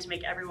she can to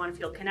make everyone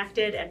feel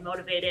connected and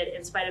motivated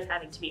in spite of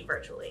having to meet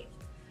virtually.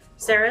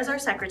 Sarah is our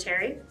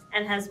secretary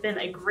and has been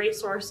a great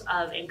source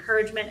of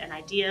encouragement and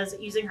ideas,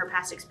 using her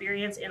past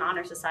experience in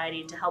Honor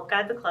Society to help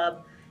guide the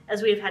club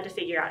as we have had to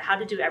figure out how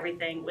to do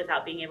everything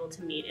without being able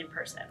to meet in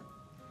person.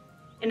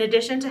 In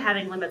addition to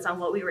having limits on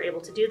what we were able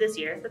to do this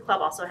year, the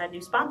club also had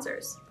new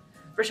sponsors.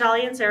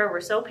 Vrishali and Sarah were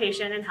so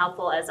patient and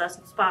helpful as us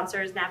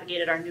sponsors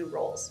navigated our new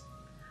roles.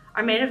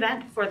 Our main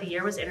event for the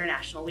year was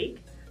International Week.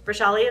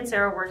 Vrishali and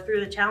Sarah worked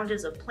through the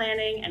challenges of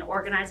planning and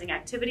organizing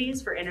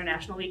activities for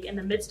International Week in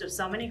the midst of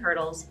so many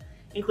hurdles,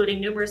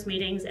 including numerous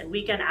meetings and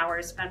weekend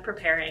hours spent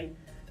preparing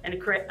and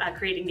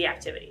creating the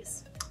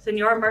activities.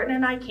 Senora Merton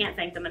and I can't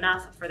thank them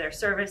enough for their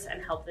service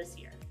and help this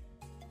year.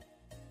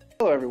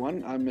 Hello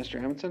everyone, I'm Mr.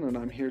 Hamilton and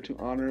I'm here to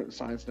honor the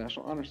Science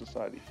National Honor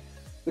Society.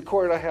 The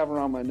cord I have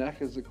around my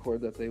neck is the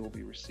cord that they will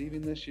be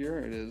receiving this year.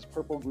 It is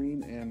purple,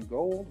 green, and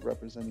gold,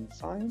 representing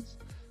science.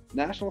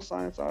 National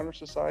Science Honor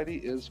Society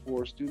is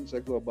for students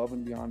that go above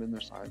and beyond in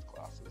their science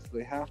classes.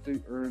 They have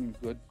to earn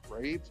good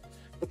grades,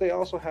 but they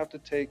also have to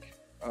take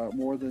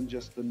more than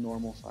just the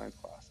normal science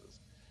classes.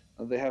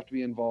 They have to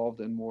be involved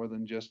in more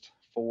than just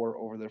 4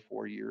 over their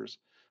 4 years.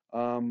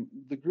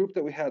 The group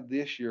that we had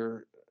this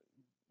year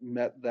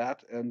met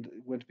that and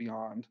went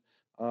beyond.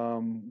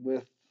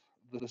 With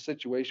the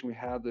situation we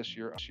had this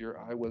year,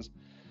 I was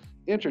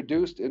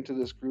introduced into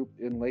this group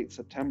in late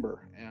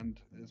September, and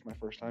it's my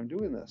first time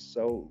doing this.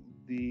 So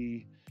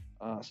the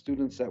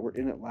students that were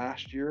in it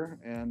last year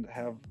and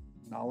have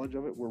knowledge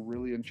of it were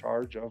really in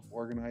charge of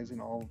organizing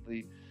all of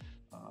the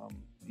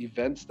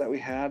events that we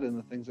had and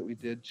the things that we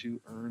did to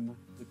earn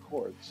the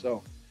cords.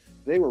 So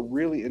they were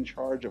really in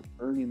charge of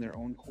earning their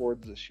own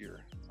cords this year.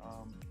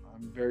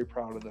 I'm very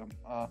proud of them.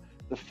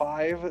 The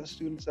 5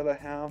 students that I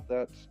have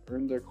that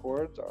earned their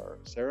cords are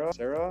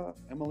Sarah,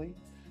 Emily,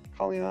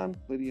 Kalyan,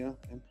 Lydia,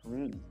 and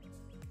Corinne.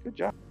 Good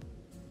job.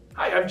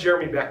 Hi, I'm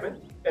Jeremy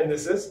Beckman, and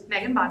this is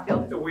Megan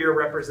Bonfield. We are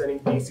representing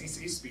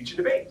DCC Speech and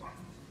Debate.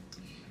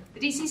 The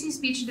DCC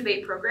Speech and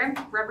Debate program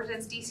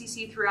represents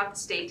DCC throughout the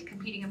state,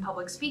 competing in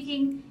public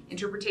speaking,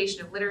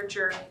 interpretation of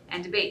literature,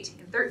 and debate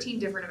in 13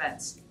 different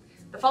events.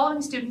 The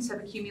following students have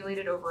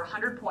accumulated over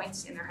 100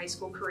 points in their high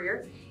school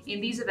career in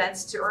these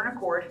events to earn a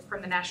cord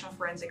from the National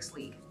Forensics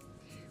League.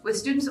 With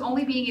students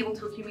only being able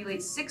to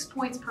accumulate 6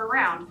 points per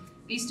round,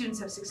 these students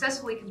have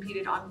successfully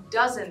competed on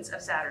dozens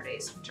of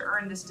Saturdays to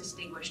earn this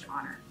distinguished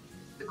honor.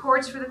 The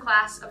cords for the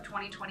class of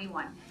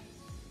 2021: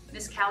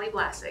 Miss Callie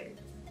Blassig,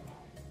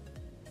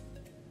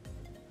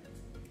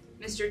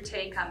 Mr.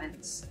 Tay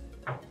Cummins,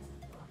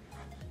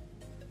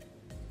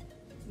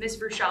 Miss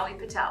Vrishali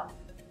Patel,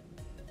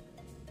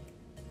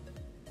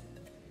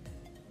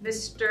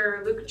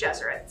 Mr. Luke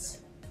Jeseritz,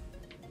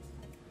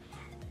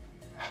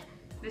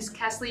 Miss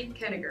Kathleen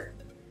Kenniger,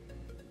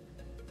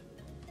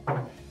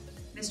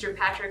 Mr.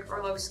 Patrick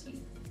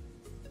Orlowski,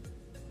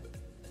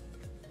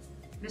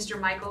 Mr.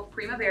 Michael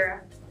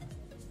Primavera,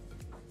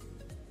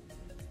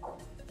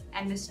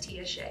 and Miss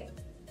Tia Shea.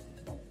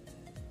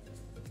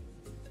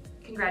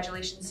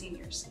 Congratulations,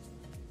 seniors.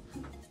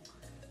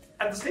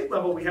 At the state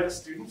level, we had a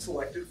student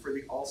selected for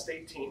the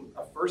all-state team,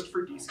 a first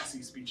for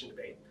DCC Speech and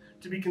Debate.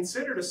 To be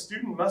considered, a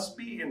student must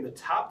be in the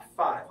top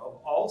 5 of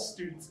all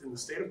students in the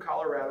state of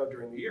Colorado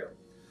during the year.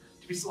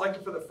 To be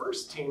selected for the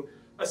first team,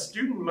 a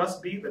student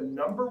must be the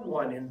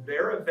 #1 in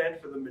their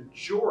event for the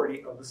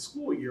majority of the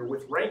school year,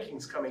 with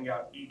rankings coming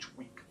out each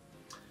week.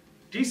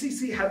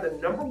 DCC had the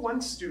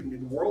 #1 student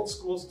in World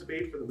Schools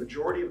Debate for the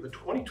majority of the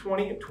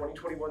 2020 and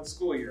 2021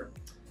 school year.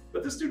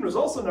 But this student was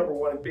also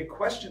 #1 in Big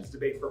Questions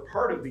Debate for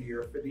part of the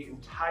year for the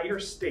entire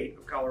state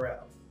of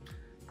Colorado.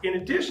 In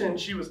addition,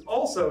 she was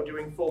also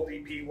doing full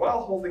DP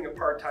while holding a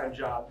part-time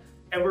job,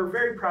 and we're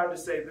very proud to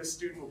say this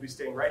student will be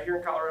staying right here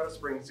in Colorado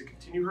Springs to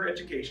continue her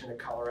education at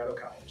Colorado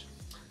College.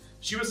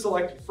 She was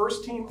selected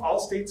first team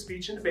All-State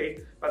Speech and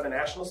Debate by the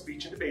National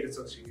Speech and Debate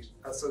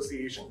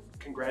Association.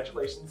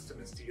 Congratulations to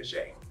Ms. Tia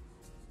Shea.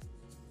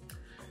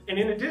 And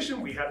in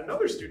addition, we had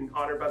another student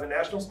honored by the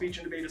National Speech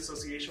and Debate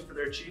Association for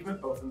their achievement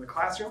both in the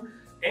classroom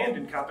and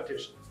in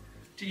competition.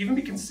 To even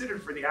be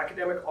considered for the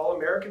academic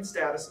All-American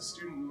status, a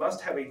student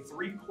must have a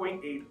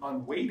 3.8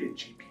 unweighted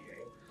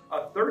GPA,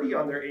 a 30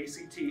 on their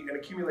ACT, and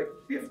accumulate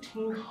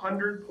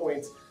 1,500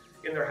 points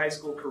in their high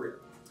school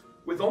career.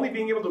 With only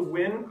being able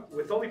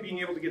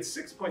to get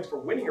 6 points for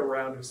winning a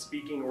round of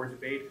speaking or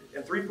debate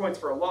and 3 points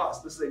for a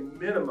loss, this is a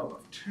minimum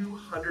of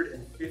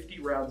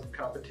 250 rounds of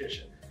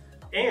competition.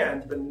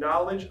 And the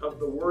knowledge of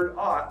the word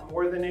ought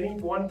more than any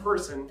one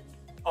person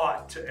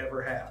ought to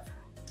ever have.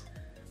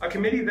 A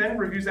committee then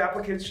reviews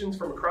applications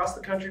from across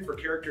the country for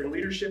character and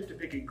leadership to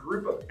pick a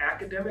group of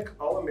academic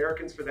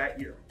All-Americans for that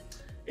year.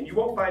 And you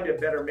won't find a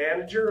better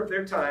manager of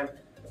their time,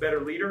 a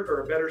better leader,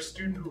 or a better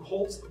student who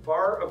holds the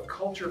bar of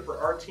culture for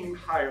our team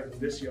higher than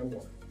this young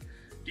woman.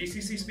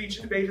 DCC Speech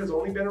and Debate has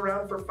only been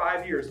around for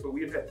 5 years, but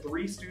we have had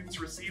 3 students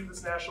receive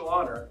this national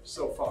honor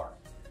so far.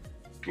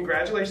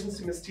 Congratulations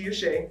to Ms. Tia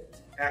Shea,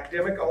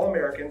 Academic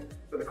All-American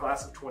for the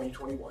class of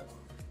 2021.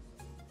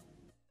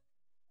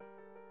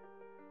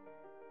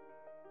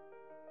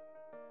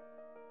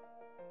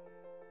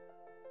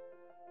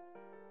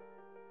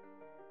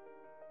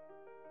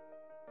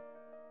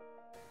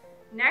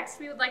 Next,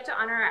 we would like to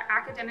honor our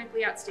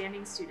academically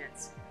outstanding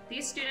students.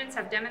 These students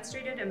have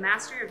demonstrated a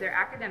mastery of their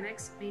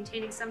academics,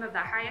 maintaining some of the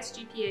highest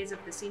GPAs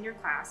of the senior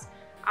class,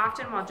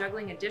 often while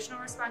juggling additional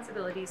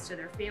responsibilities to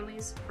their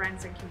families,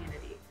 friends, and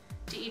community.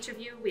 To each of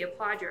you, we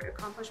applaud your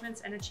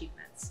accomplishments and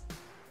achievements.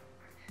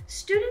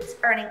 Students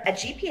earning a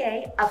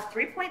GPA of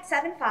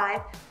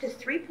 3.75 to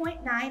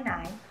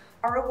 3.99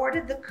 are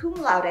awarded the Cum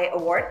Laude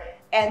Award,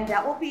 and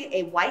that will be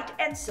a white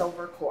and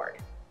silver cord.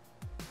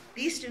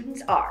 These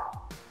students are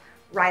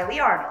Riley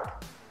Arnold,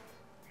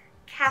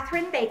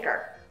 Catherine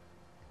Baker,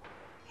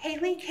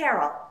 Haley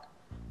Carroll,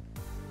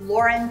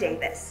 Lauren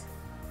Davis,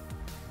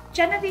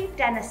 Genevieve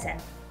Dennison,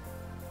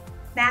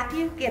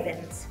 Matthew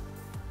Gibbons,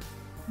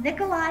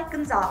 Nikolai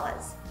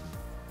Gonzalez,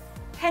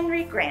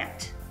 Henry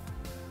Grant,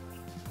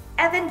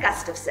 Evan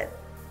Gustafson,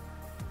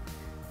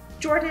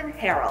 Jordan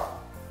Harrell,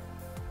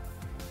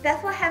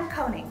 Bethlehem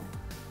Koning,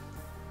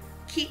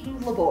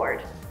 Keaton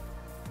Laborde,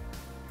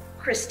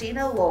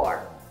 Christina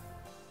Lohr,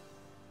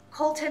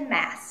 Colton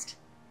Mast,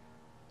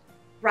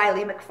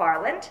 Riley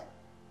McFarland,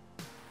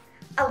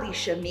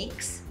 Alicia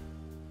Meeks,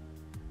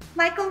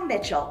 Michael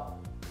Mitchell,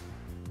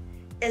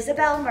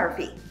 Isabel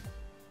Murphy,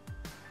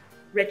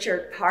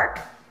 Richard Park,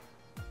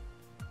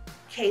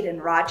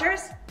 Caden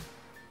Rogers,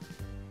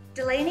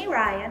 Delaney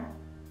Ryan,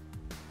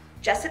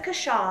 Jessica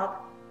Schaub,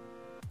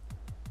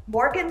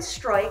 Morgan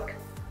Stroik,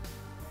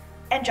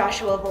 and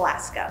Joshua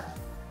Velasco.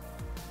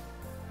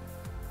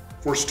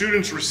 For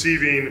students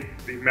receiving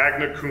the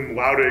magna cum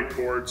laude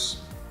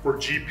cords for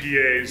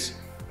GPAs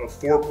of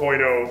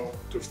 4.0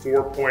 to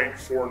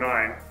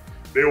 4.49,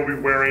 they will be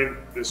wearing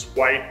this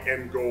white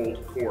and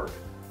gold cord.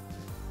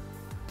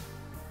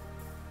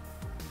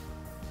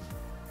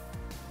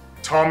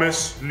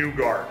 Thomas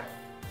Newgard,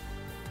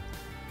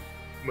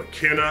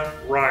 McKenna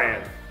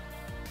Ryan,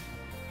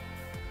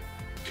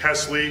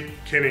 Kesley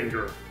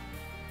Kinninger,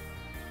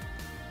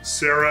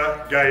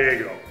 Sarah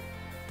Gallego,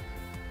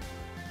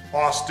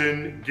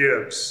 Austin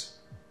Gibbs,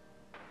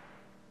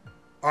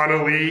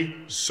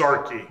 Annalie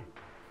Sarkey,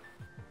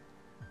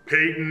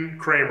 Peyton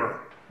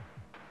Kramer,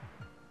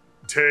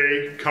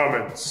 Tay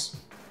Cummins,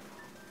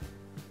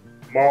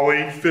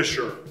 Molly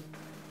Fisher,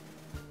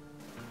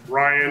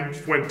 Ryan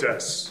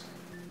Fuentes,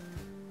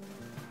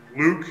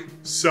 Luke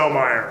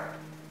Selmeyer,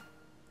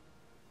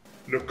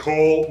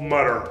 Nicole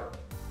Mutter,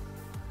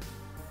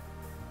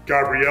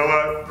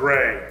 Gabriella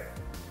Gray,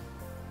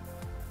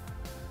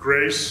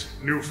 Grace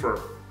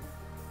Newfer,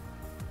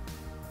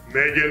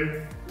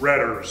 Megan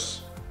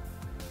Redders,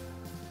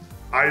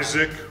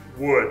 Isaac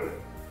Wood,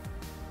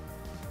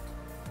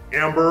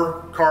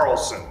 Amber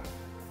Carlson,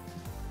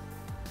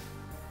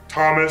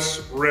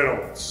 Thomas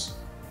Reynolds,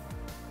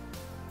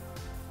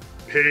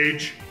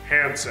 Paige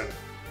Hansen,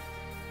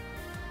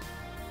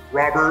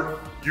 Robert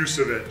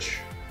Yusevich,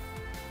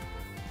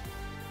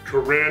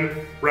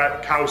 Corinne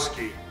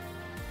Bratkowski,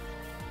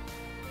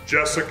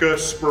 Jessica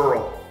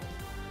Spurl,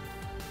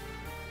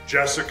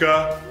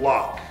 Jessica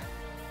Locke,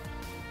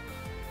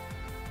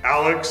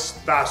 Alex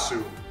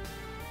Thasu,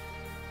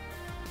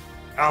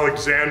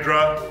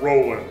 Alexandra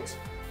Rowland,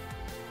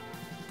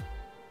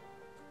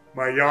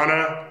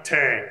 Mayana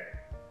Tang,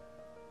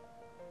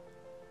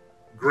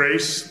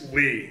 Grace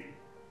Lee,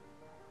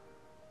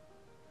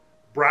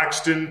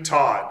 Braxton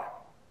Todd,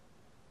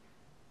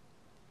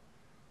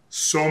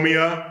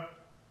 Somia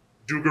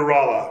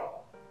Dugarala,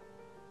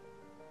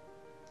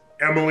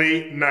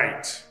 Emily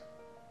Knight,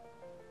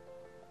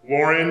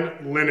 Lauren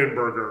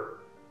Linenberger,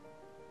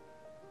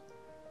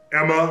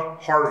 Emma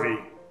Harvey,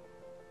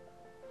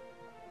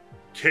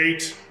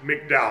 Kate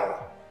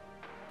McDowell,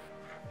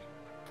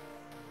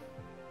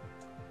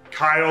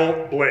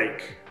 Kyle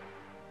Blake,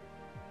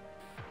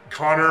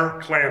 Connor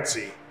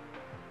Clancy,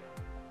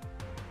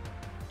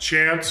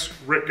 Chance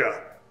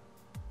Ricka,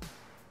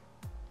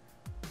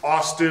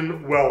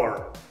 Austin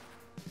Weller,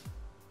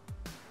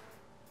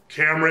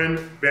 Cameron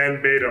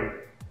Van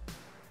Badem,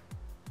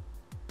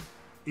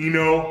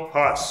 Eno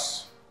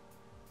Huss,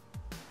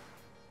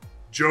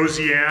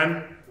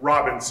 Josianne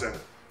Robinson,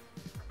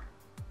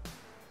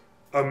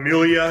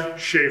 Amelia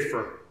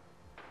Schaefer,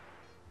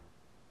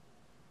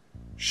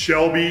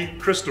 Shelby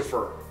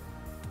Christopher,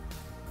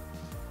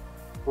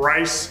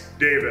 Bryce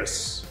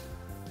Davis,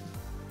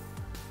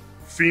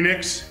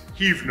 Phoenix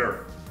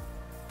Heavner,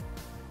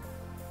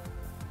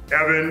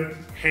 Evan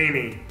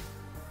Haney,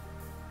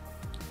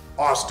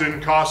 Austin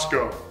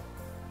Costco,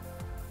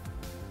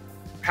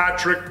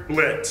 Patrick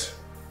Blitt,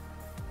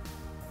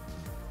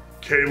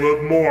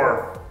 Caleb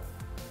Moore,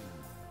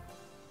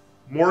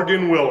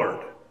 Morgan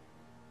Willard,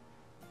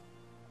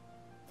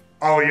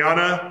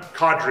 Aliana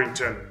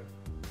Codrington,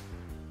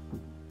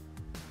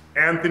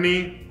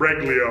 Anthony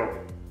Breglio,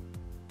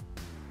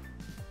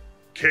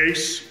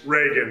 Case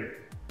Reagan,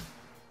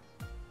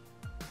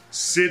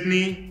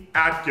 Sydney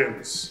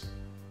Atkins,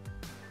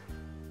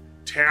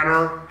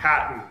 Tanner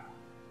Hatton,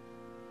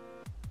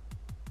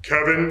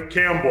 Kevin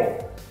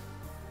Campbell,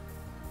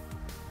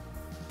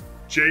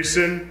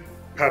 Jason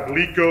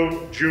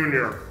Pablico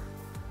Jr.,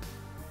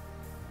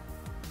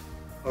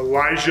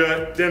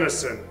 Elijah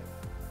Dennison,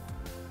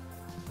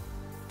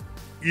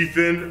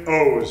 Ethan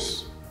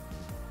O's,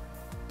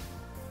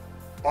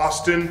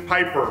 Austin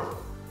Piper,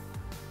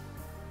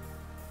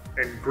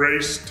 and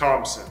Grace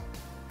Thompson.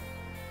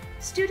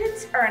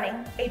 Students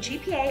earning a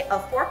GPA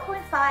of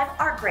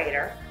 4.5 or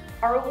greater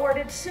are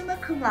awarded summa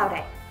cum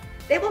laude.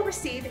 They will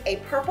receive a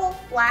purple,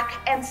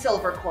 black, and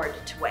silver cord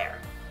to wear.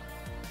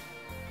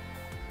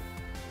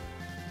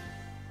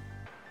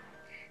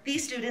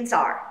 These students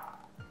are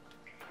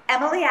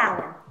Emily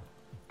Allen,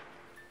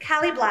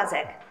 Callie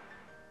Blazek,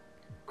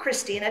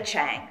 Christina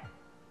Chang,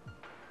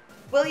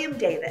 William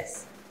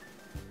Davis,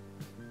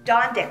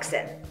 Dawn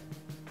Dixon,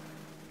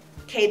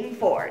 Caden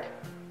Ford,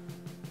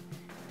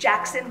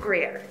 Jackson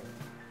Greer,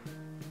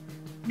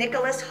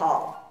 Nicholas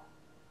Hall,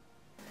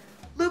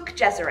 Luke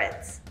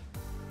Jeseritz,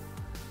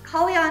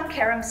 Kalyan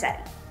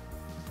Karamseti,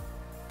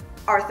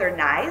 Arthur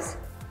Nyes,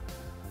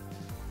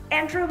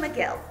 Andrew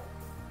McGill,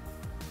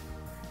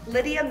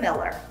 Lydia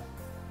Miller,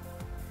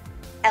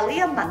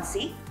 Elia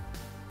Muncie,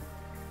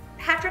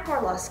 Patrick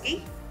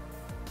Orlowski,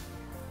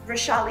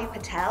 Rashali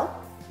Patel,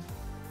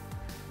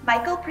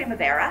 Michael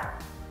Primavera,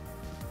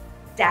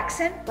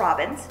 Daxon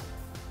Robbins,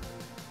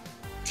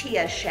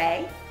 Tia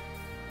Shea,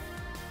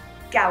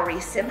 Gauri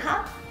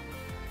Simha,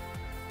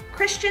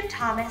 Christian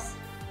Thomas,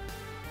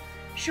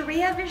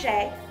 Sharia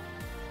Vijay,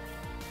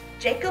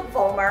 Jacob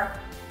Volmer,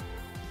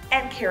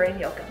 and Kieran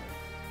Yoakum.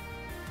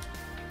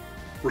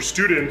 For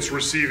students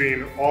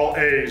receiving all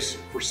A's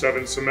for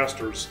 7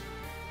 semesters,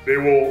 they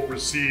will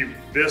receive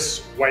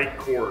this white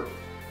cord.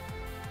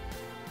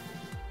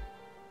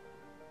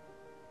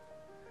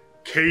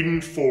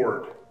 Caden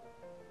Ford,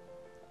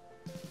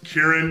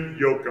 Kieran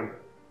Yoakum,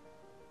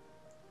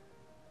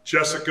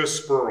 Jessica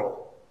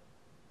Spurl,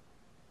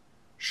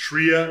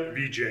 Shreya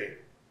Vijay,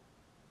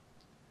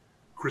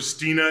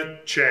 Christina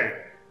Chang,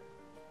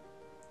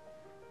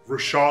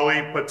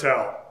 Rashali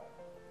Patel,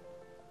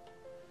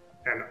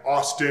 and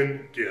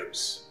Austin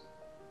Gibbs.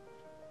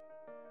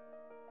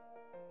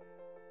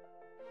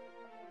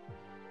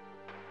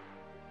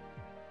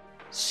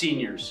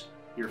 Seniors,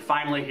 you're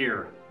finally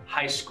here,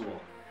 high school.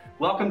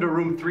 Welcome to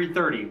room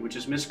 330, which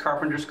is Miss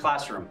Carpenter's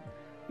classroom.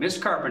 Miss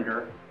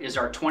Carpenter is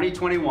our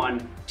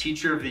 2021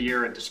 Teacher of the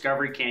Year at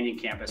Discovery Canyon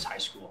Campus High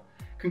School.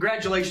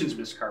 Congratulations,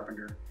 Miss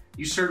Carpenter.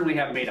 You certainly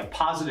have made a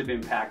positive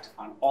impact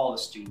on all the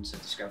students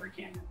at Discovery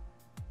Canyon.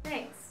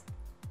 Thanks.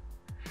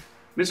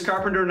 Ms.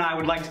 Carpenter and I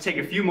would like to take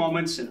a few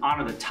moments and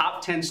honor the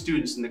top 10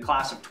 students in the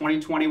class of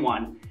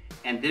 2021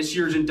 and this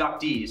year's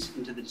inductees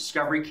into the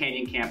Discovery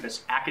Canyon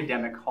Campus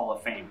Academic Hall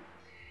of Fame.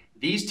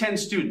 These 10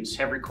 students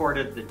have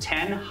recorded the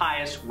 10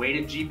 highest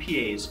weighted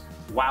GPAs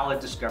while at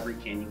Discovery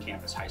Canyon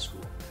Campus High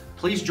School.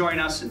 Please join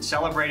us in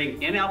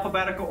celebrating in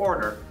alphabetical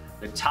order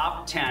the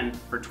top 10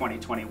 for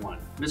 2021.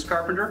 Ms.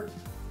 Carpenter?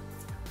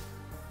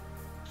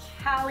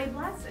 Callie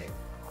Blessing,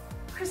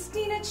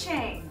 Christina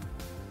Chang,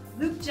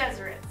 Luke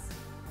Jezeritz,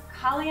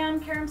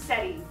 Kalyan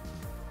Karamseti,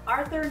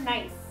 Arthur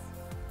Nice,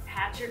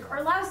 Patrick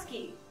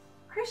Orlowski,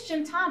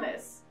 Christian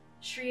Thomas,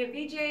 Shreya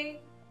Vijay,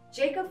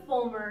 Jacob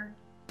Fulmer,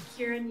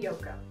 Kieran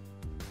Yoakum.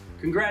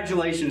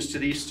 Congratulations to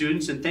these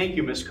students and thank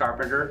you, Ms.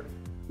 Carpenter.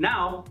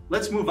 Now,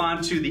 let's move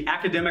on to the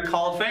Academic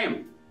Hall of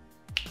Fame.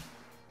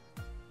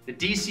 The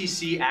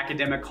DCC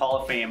Academic Hall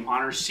of Fame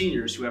honors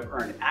seniors who have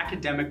earned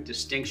academic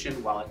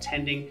distinction while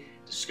attending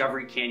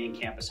Discovery Canyon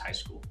Campus High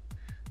School.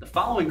 The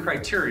following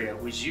criteria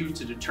was used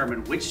to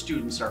determine which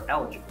students are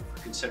eligible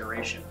for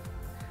consideration.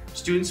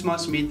 Students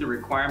must meet the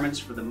requirements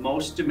for the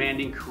most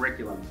demanding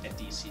curriculum at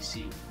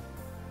DCC.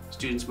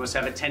 Students must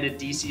have attended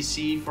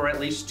DCC for at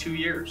least 2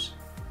 years.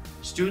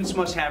 Students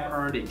must have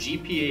earned a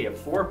GPA of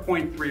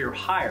 4.3 or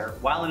higher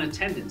while in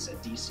attendance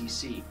at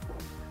DCC.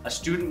 A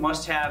student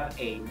must have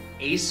an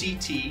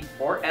ACT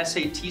or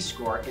SAT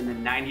score in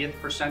the 90th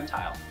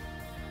percentile.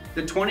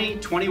 The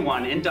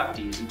 2021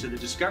 inductees into the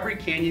Discovery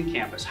Canyon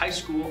Campus High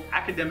School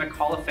Academic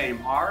Hall of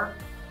Fame are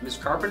Ms.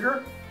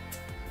 Carpenter,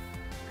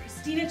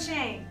 Christina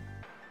Chang,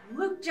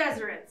 Luke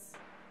Jezeritz,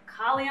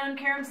 Kalyan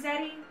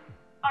Karamseti,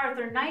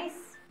 Arthur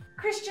Nice,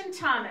 Christian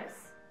Thomas,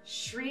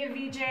 Shreya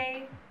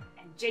Vijay,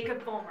 and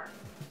Jacob Fulmer.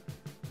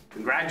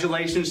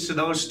 Congratulations to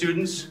those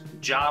students.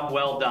 Job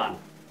well done.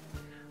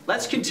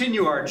 Let's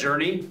continue our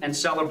journey and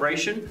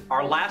celebration.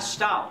 Our last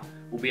stop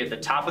will be at the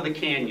top of the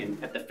canyon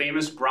at the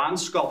famous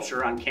bronze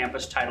sculpture on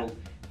campus titled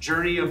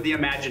Journey of the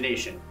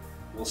Imagination.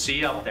 We'll see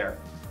you up there.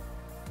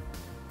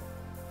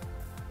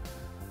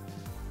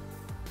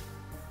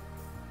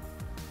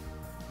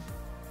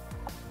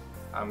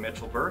 I'm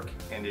Mitchell Burke,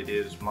 and it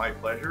is my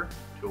pleasure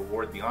to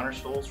award the Honor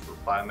Stoles for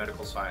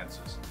Biomedical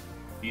Sciences.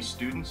 These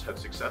students have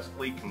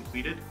successfully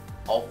completed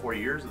all 4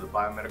 years of the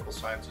Biomedical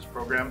Sciences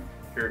program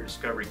here at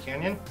Discovery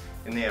Canyon,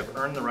 and they have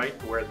earned the right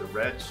to wear the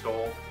red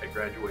stole at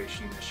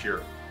graduation this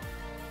year.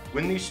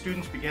 When these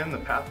students began the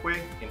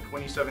pathway in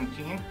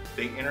 2017,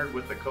 they entered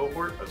with a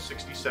cohort of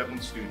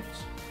 67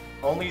 students.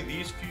 Only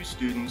these few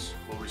students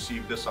will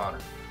receive this honor.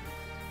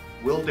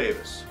 Will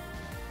Davis,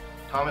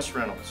 Thomas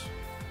Reynolds,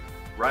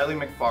 Riley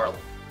McFarland,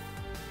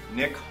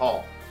 Nick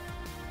Hall,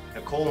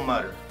 Nicole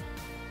Mutter,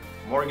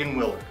 Morgan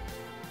Willard,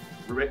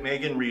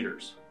 Megan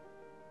Reeders,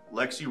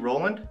 Lexi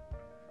Rowland,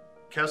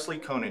 Kesley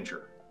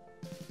Koninger,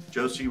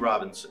 Josie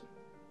Robinson,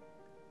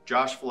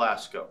 Josh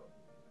Velasco,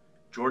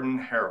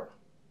 Jordan Harrell,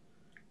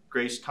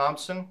 Grace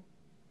Thompson,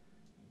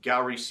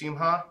 Gauri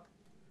Simha,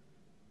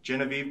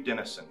 Genevieve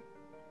Dennison,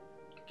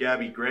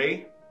 Gabby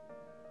Gray,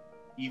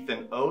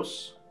 Ethan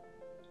Ose,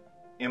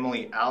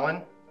 Emily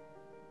Allen,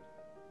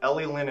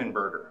 Ellie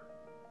Linenberger,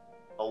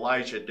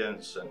 Elijah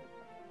Denson,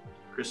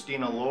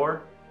 Christina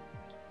Lohr,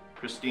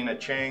 Christina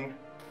Chang,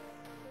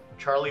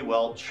 Charlie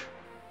Welch,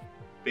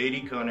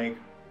 Beatty Koenig,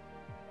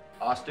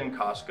 Austin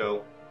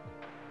Costco,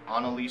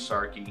 Annalie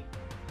Sarkey,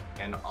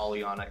 and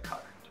Aliana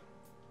Cutter.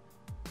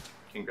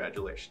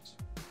 Congratulations.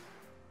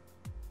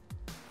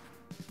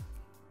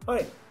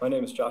 Hi, my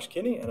name is Josh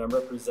Kinney and I'm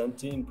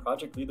representing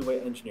Project Lead the Way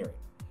Engineering.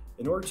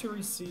 In order to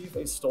receive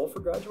a stole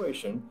for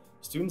graduation,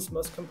 Students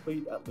must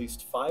complete at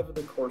least 5 of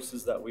the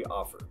courses that we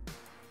offer.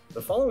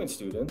 The following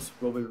students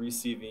will be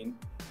receiving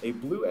a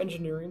blue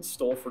engineering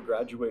stole for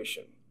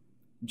graduation: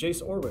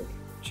 Jace Orwig,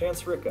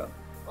 Chance Ricca,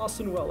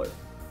 Austin Weller,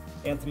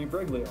 Anthony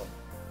Briglio,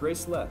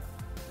 Grace Lett,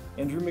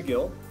 Andrew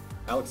McGill,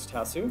 Alex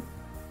Tassu,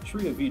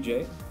 Shreya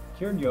Vijay,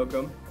 Kieran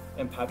Yoakum,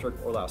 and Patrick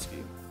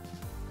Orlowski.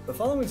 The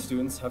following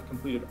students have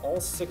completed all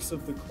 6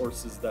 of the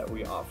courses that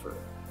we offer.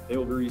 They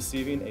will be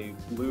receiving a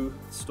blue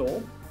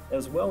stole,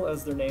 as well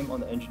as their name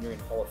on the Engineering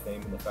Hall of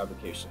Fame in the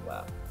Fabrication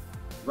Lab: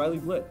 Riley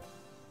Blitt,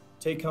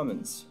 Tay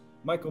Cummins,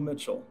 Michael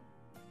Mitchell,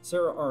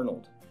 Sarah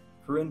Arnold,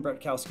 Corinne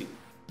Bretkowski,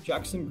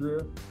 Jackson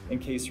Greer,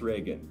 and Case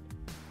Reagan.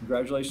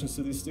 Congratulations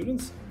to these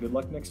students, and good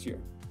luck next year.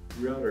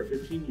 Throughout our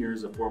 15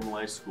 years of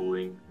formalized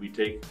schooling, we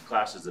take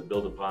classes that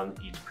build upon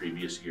each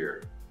previous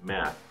year: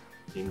 math,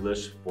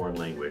 English, foreign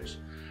language.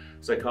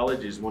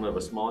 Psychology is one of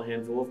a small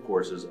handful of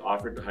courses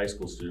offered to high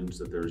school students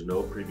that there is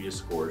no previous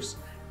course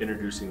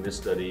introducing this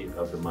study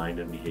of the mind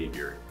and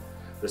behavior.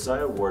 The Sci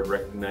Award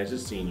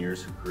recognizes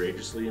seniors who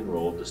courageously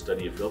enrolled to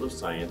study a field of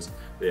science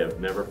they have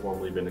never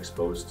formally been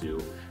exposed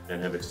to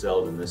and have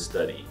excelled in this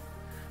study.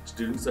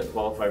 Students that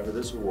qualify for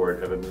this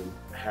award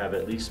have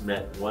at least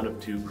met one of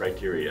 2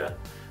 criteria.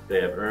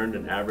 They have earned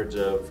an average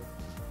of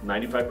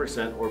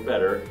 95% or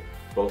better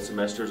both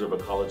semesters of a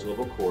college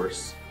level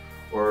course,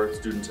 or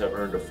students have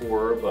earned a 4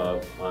 or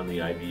above on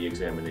the IB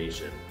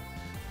examination.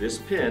 This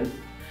pin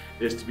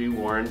is to be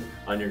worn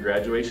on your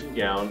graduation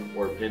gown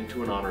or pinned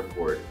to an honor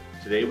cord.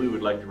 Today we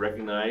would like to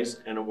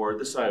recognize and award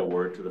the Sci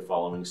Award to the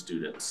following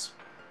students: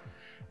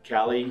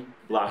 Callie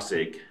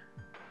Blasig,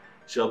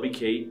 Shelby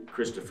Kate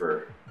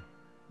Christopher,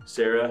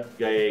 Sarah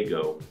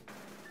Gallego,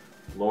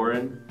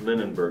 Lauren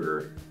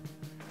Linenberger,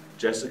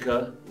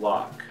 Jessica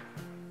Locke,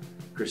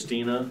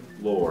 Christina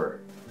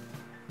Lohr,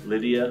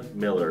 Lydia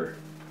Miller,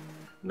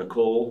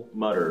 Nicole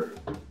Mutter,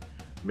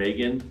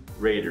 Megan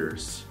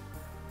Raiders,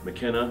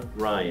 McKenna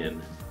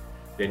Ryan,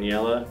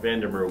 Daniela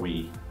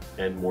Vandermerwee,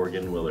 and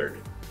Morgan Willard.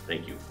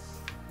 Thank you.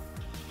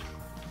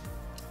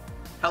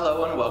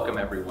 Hello and welcome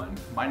everyone.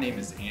 My name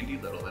is Andy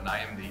Little and I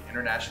am the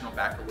International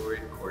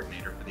Baccalaureate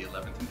Coordinator for the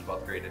 11th and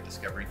 12th grade at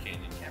Discovery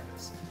Canyon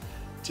campus.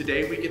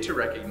 Today we get to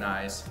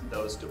recognize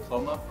those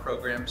diploma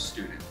program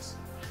students.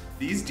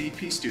 These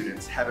DP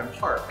students have in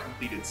part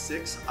completed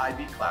 6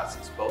 IB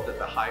classes, both at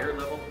the higher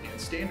level and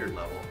standard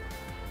level.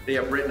 They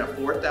have written a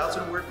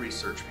 4,000-word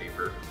research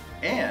paper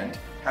and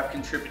have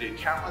contributed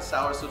countless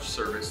hours of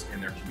service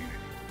in their community.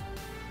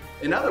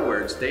 In other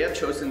words, they have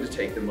chosen to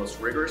take the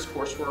most rigorous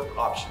coursework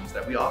options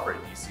that we offer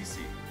at DCC.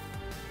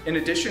 In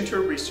addition to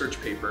a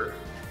research paper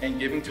and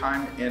giving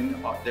time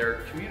in their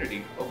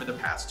community over the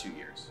past 2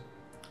 years.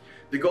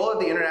 The goal of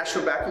the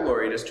International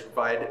Baccalaureate is to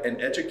provide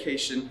an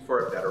education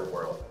for a better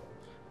world.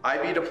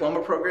 IB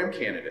Diploma Program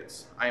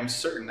candidates, I am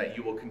certain that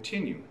you will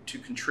continue to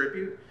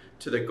contribute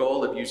to the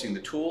goal of using the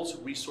tools,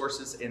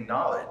 resources, and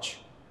knowledge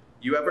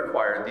you have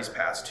acquired these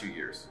past 2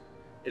 years.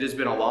 It has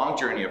been a long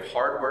journey of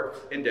hard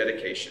work and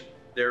dedication.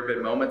 There have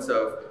been moments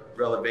of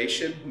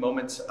revelation,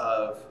 moments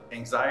of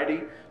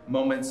anxiety,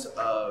 moments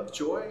of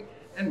joy,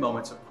 and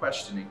moments of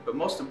questioning, but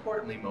most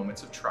importantly,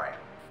 moments of triumph.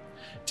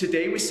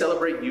 Today, we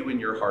celebrate you and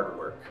your hard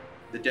work,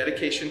 the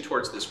dedication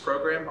towards this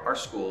program, our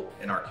school,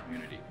 and our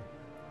community.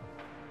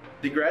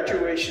 The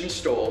graduation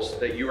stoles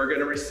that you are going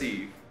to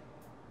receive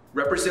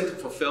represent the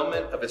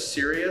fulfillment of a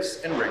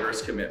serious and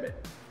rigorous commitment.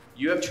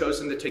 You have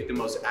chosen to take the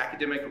most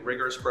academic,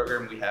 rigorous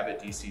program we have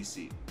at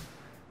DCC.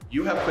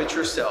 You have put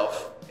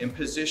yourself in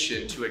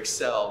position to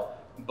excel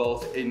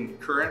both in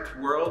current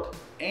world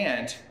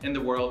and in the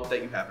world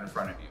that you have in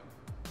front of you.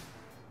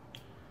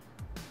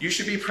 You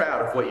should be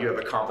proud of what you have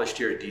accomplished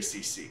here at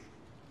DCC.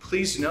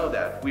 Please know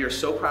that we are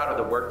so proud of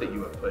the work that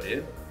you have put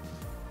in.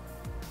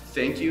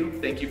 Thank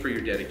you for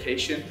your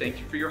dedication, thank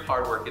you for your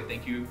hard work, and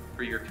thank you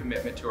for your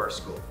commitment to our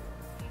school.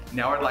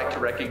 Now I'd like to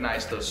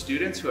recognize those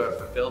students who have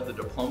fulfilled the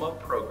diploma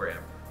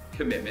program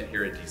commitment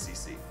here at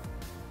DCC.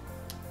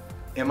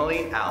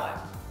 Emily Allen,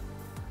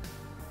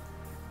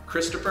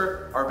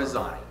 Christopher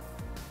Arbizani,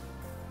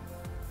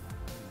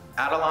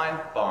 Adeline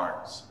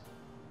Barnes,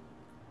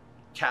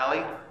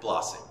 Callie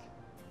Blossig,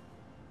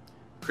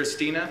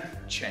 Christina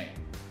Chang,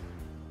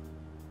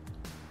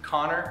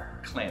 Connor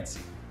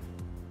Clancy,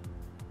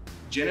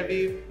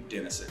 Genevieve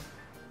Dennison,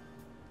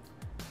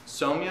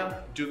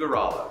 Somya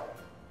Dugarala,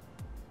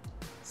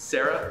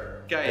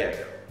 Sarah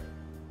Gallego,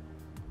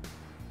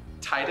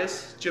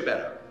 Titus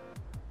Gibetto,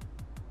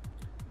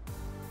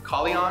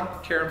 Kalyan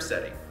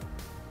Karamseti,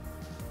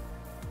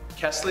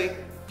 Kesley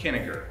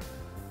Kinniger,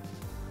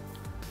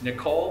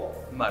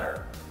 Nicole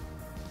Mutter,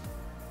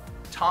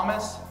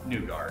 Thomas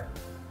Newgard,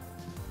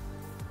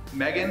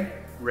 Megan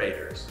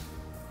Raiders,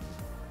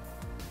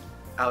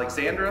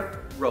 Alexandra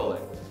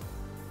Rowland,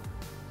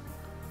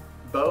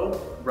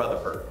 Bo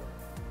Rutherford,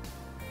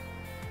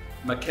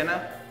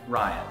 McKenna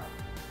Ryan,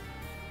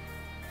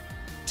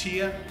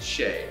 Tia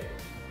Shea,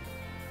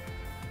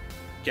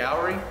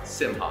 Gowrie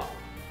Simha,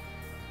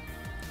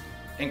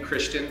 and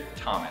Christian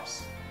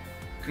Thomas.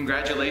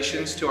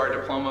 Congratulations to our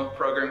diploma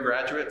program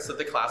graduates of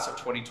the class of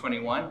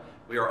 2021.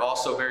 We are all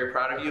so very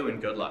proud of you and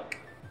good luck.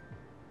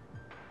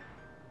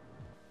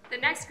 The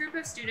next group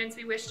of students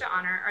we wish to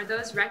honor are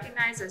those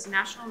recognized as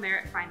National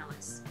Merit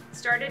Finalists.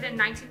 Started in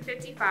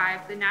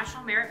 1955, the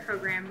National Merit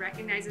Program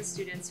recognizes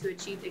students who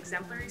achieved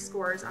exemplary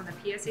scores on the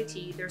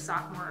PSAT their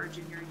sophomore or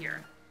junior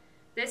year.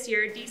 This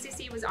year,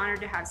 DCC was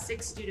honored to have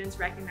 6 students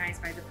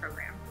recognized by the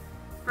program.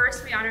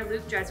 First, we honor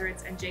Luke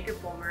Jeseritz and Jacob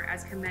Vollmer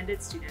as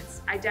commended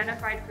students,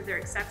 identified for their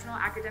exceptional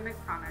academic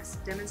promise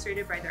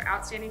demonstrated by their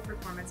outstanding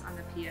performance on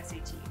the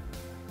PSAT.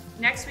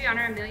 Next, we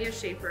honor Amelia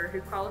Schaefer,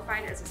 who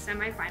qualified as a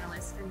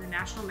semi-finalist in the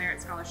National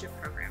Merit Scholarship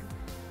Program.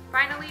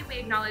 Finally, we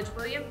acknowledge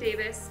William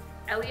Davis,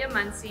 Elia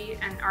Muncie,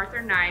 and Arthur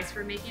Nyes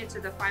for making it to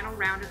the final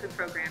round of the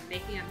program,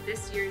 making them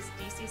this year's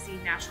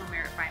DCC National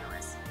Merit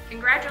Finalists.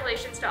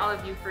 Congratulations to all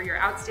of you for your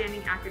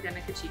outstanding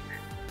academic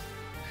achievement.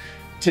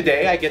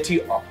 Today, I get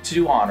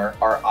to honor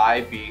our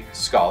IB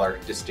Scholar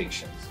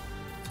distinctions.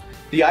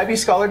 The IB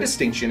Scholar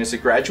distinction is a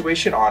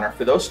graduation honor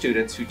for those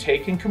students who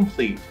take and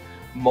complete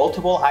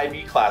multiple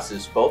IB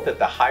classes both at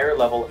the higher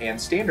level and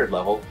standard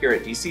level here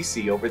at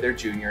DCC over their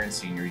junior and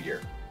senior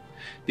year.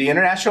 The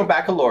International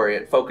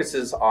Baccalaureate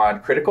focuses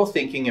on critical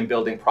thinking and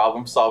building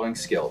problem-solving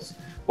skills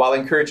while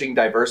encouraging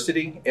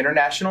diversity,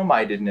 international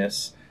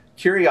mindedness,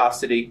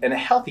 curiosity, and a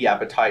healthy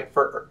appetite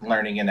for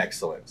learning and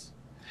excellence.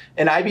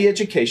 An IB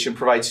education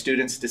provides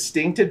students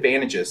distinct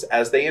advantages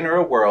as they enter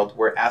a world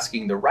where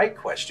asking the right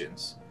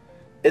questions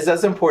is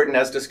as important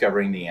as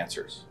discovering the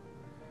answers.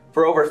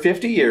 For over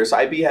 50 years,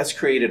 IB has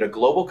created a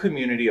global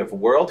community of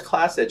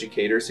world-class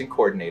educators and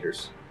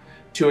coordinators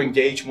to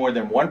engage more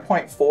than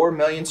 1.4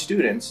 million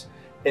students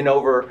in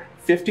over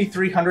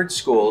 5,300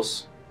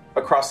 schools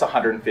across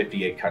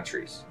 158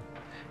 countries.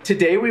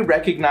 Today, we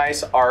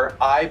recognize our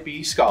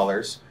IB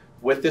scholars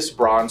with this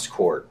bronze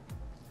cord.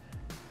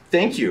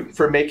 Thank you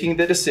for making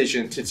the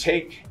decision to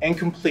take and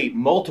complete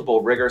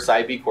multiple rigorous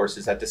IB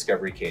courses at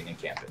Discovery Canyon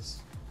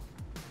campus.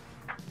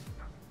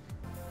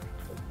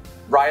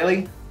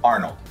 Riley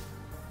Arnold,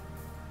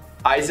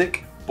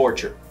 Isaac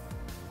Borcher,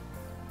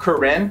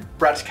 Corinne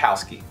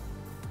Bratkowski,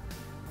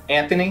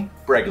 Anthony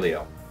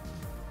Breglio,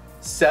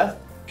 Seth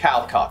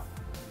Calcott,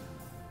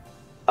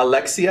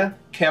 Alexia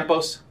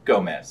Campos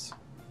Gomez,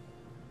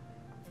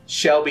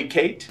 Shelby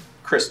Kate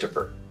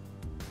Christopher,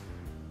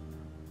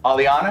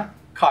 Aliana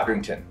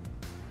Codrington,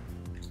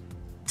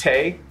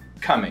 Tay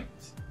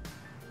Cummings,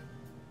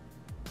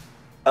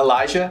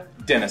 Elijah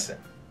Dennison,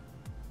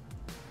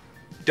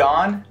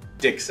 Dawn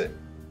Dixon,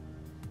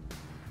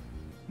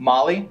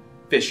 Molly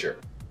Fisher,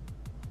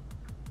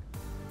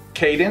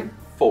 Caden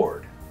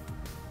Ford,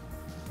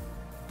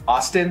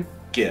 Austin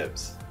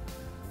Gibbs,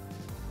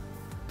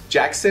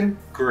 Jackson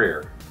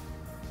Greer,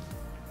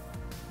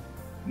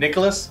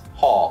 Nicholas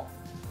Hall,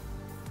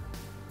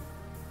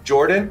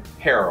 Jordan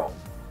Harrell,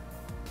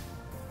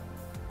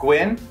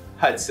 Gwen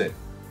Hudson,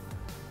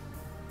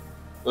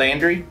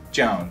 Landry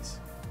Jones,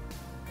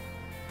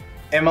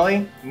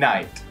 Emily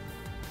Knight,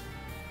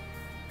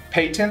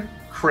 Peyton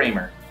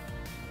Kramer,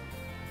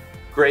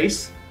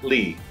 Grace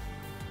Lee,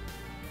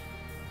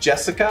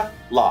 Jessica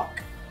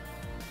Locke,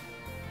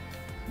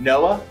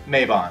 Noah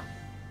Mavon,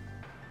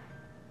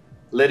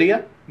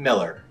 Lydia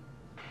Miller,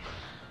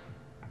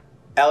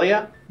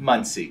 Elia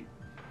Muncie,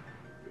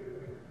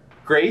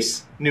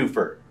 Grace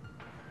Newford,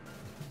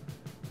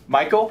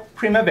 Michael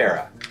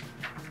Primavera,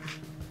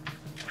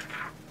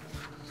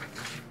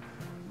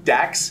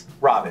 Dax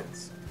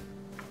Robbins,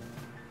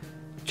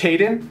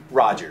 Caden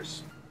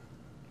Rogers,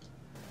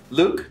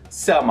 Luke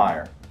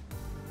Selmeyer,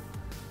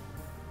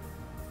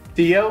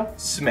 Theo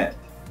Smith,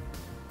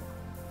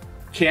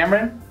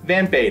 Cameron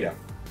Van Badem,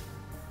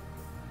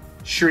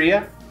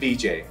 Shreya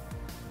Vijay,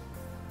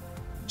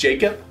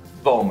 Jacob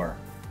Vollmer,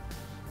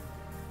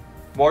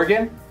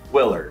 Morgan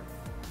Willard,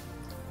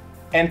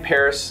 and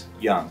Paris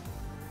Young.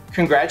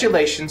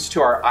 Congratulations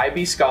to our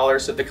IB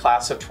scholars of the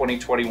class of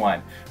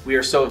 2021. We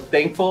are so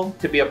thankful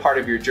to be a part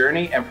of your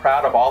journey and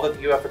proud of all that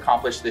you have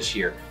accomplished this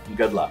year, and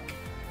good luck.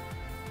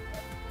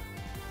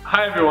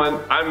 Hi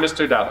everyone, I'm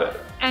Mr. Dappet.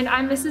 And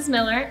I'm Mrs.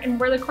 Miller, and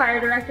we're the choir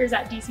directors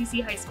at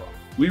DCC High School.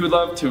 We would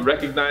love to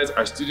recognize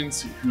our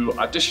students who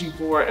auditioned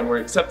for and were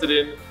accepted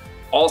in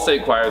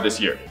All-State Choir this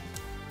year.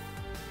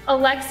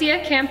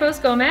 Alexia Campos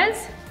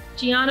Gomez,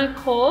 Gianna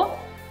Cole,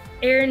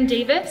 Aaron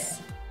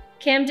Davis,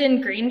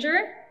 Camden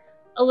Granger,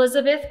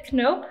 Elizabeth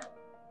Knope,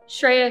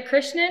 Shreya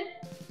Krishnan,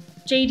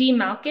 JD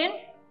Malkin,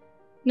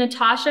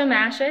 Natasha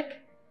Mashik,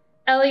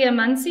 Elia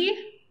Muncie,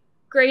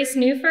 Grace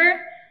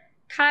Newfer,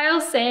 Kyle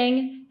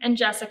Sang, and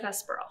Jessica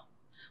Spurl.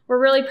 We're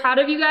really proud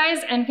of you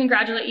guys and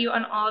congratulate you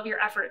on all of your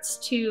efforts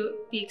to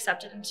be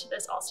accepted into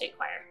this all-state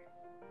choir.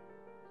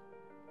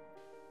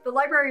 The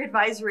Library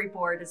Advisory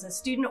Board is a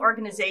student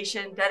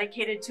organization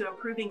dedicated to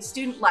improving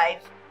student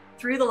life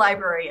through the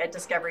library at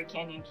Discovery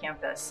Canyon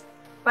campus.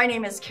 My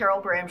name is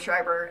Carol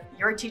Bramschreiber,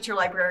 your teacher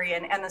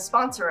librarian and the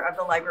sponsor of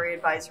the Library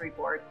Advisory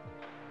Board.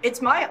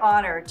 It's my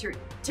honor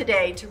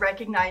today to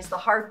recognize the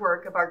hard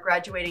work of our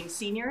graduating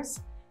seniors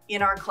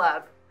in our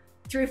club.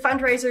 Through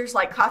fundraisers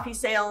like coffee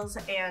sales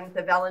and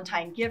the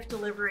Valentine gift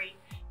delivery,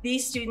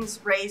 These students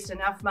raised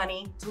enough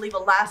money to leave a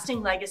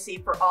lasting legacy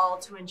for all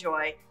to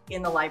enjoy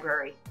in the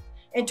library.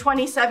 In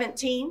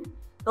 2017,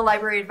 the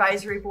Library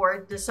Advisory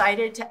Board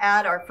decided to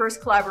add our first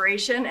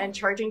collaboration and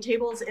charging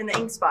tables in the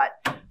ink spot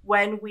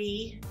when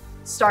we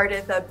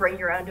started the Bring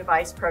Your Own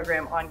Device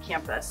program on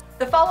campus.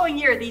 The following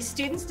year, these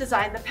students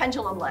designed the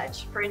Pendulum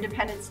Ledge for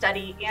independent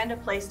study and a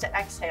place to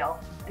exhale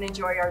and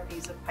enjoy our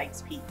views of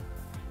Pikes Peak.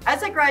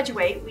 As they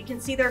graduate, we can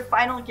see their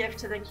final gift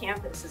to the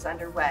campus is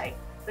underway,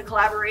 the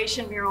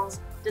collaboration murals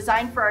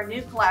designed for our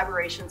new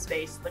collaboration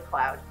space, The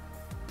Cloud.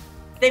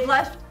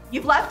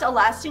 You've left a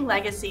lasting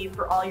legacy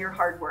for all your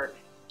hard work.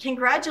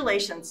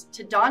 Congratulations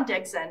to Dawn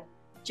Dixon,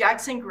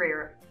 Jackson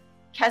Greer,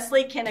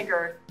 Kesley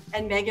Kinniger,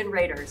 and Megan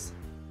Raiders.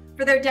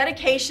 For their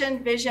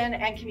dedication, vision,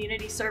 and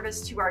community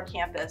service to our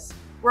campus,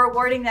 we're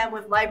awarding them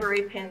with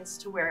library pins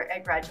to wear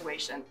at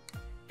graduation.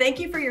 Thank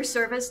you for your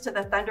service to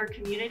the Thunder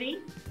community.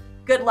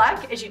 Good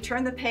luck as you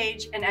turn the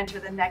page and enter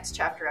the next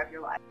chapter of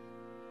your life.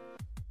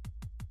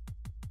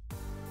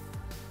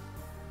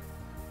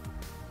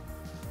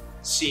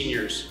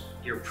 Seniors,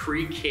 your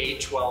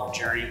pre-K-12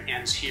 journey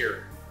ends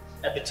here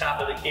at the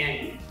top of the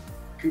canyon.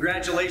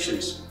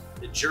 Congratulations!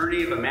 The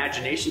Journey of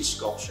Imagination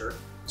sculpture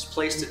is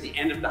placed at the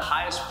end of the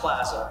highest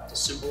plaza to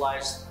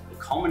symbolize the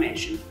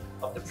culmination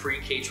of the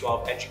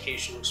pre-K-12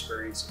 educational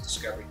experience at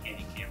Discovery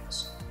Canyon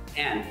campus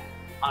and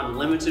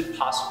unlimited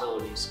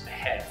possibilities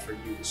ahead for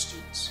you, the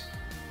students.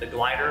 The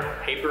glider,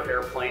 paper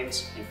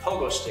airplanes, and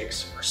pogo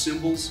sticks are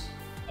symbols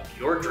of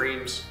your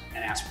dreams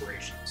and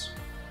aspirations.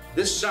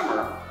 This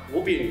summer,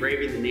 we'll be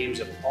engraving the names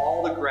of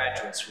all the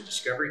graduates from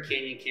Discovery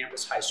Canyon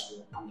Campus High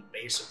School on the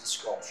base of the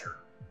sculpture.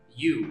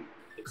 You,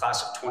 the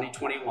class of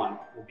 2021,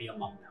 will be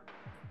among them.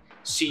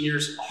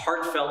 Seniors, a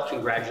heartfelt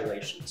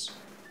congratulations.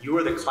 You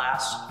are the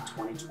class of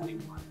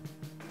 2021. You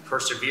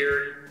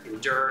persevered,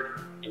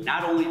 endured, and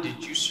not only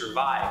did you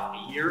survive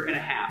a year and a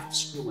half of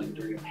schooling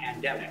during a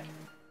pandemic,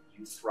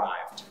 you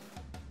thrived.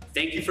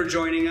 Thank you for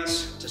joining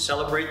us to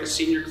celebrate the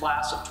senior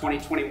class of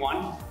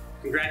 2021.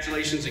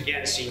 Congratulations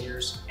again,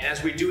 seniors. And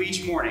as we do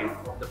each morning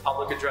over the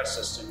public address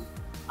system,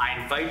 I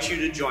invite you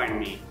to join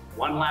me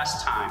one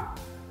last time.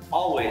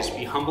 Always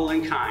be humble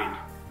and kind.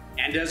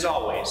 And as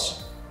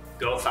always,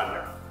 go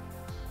Thunder.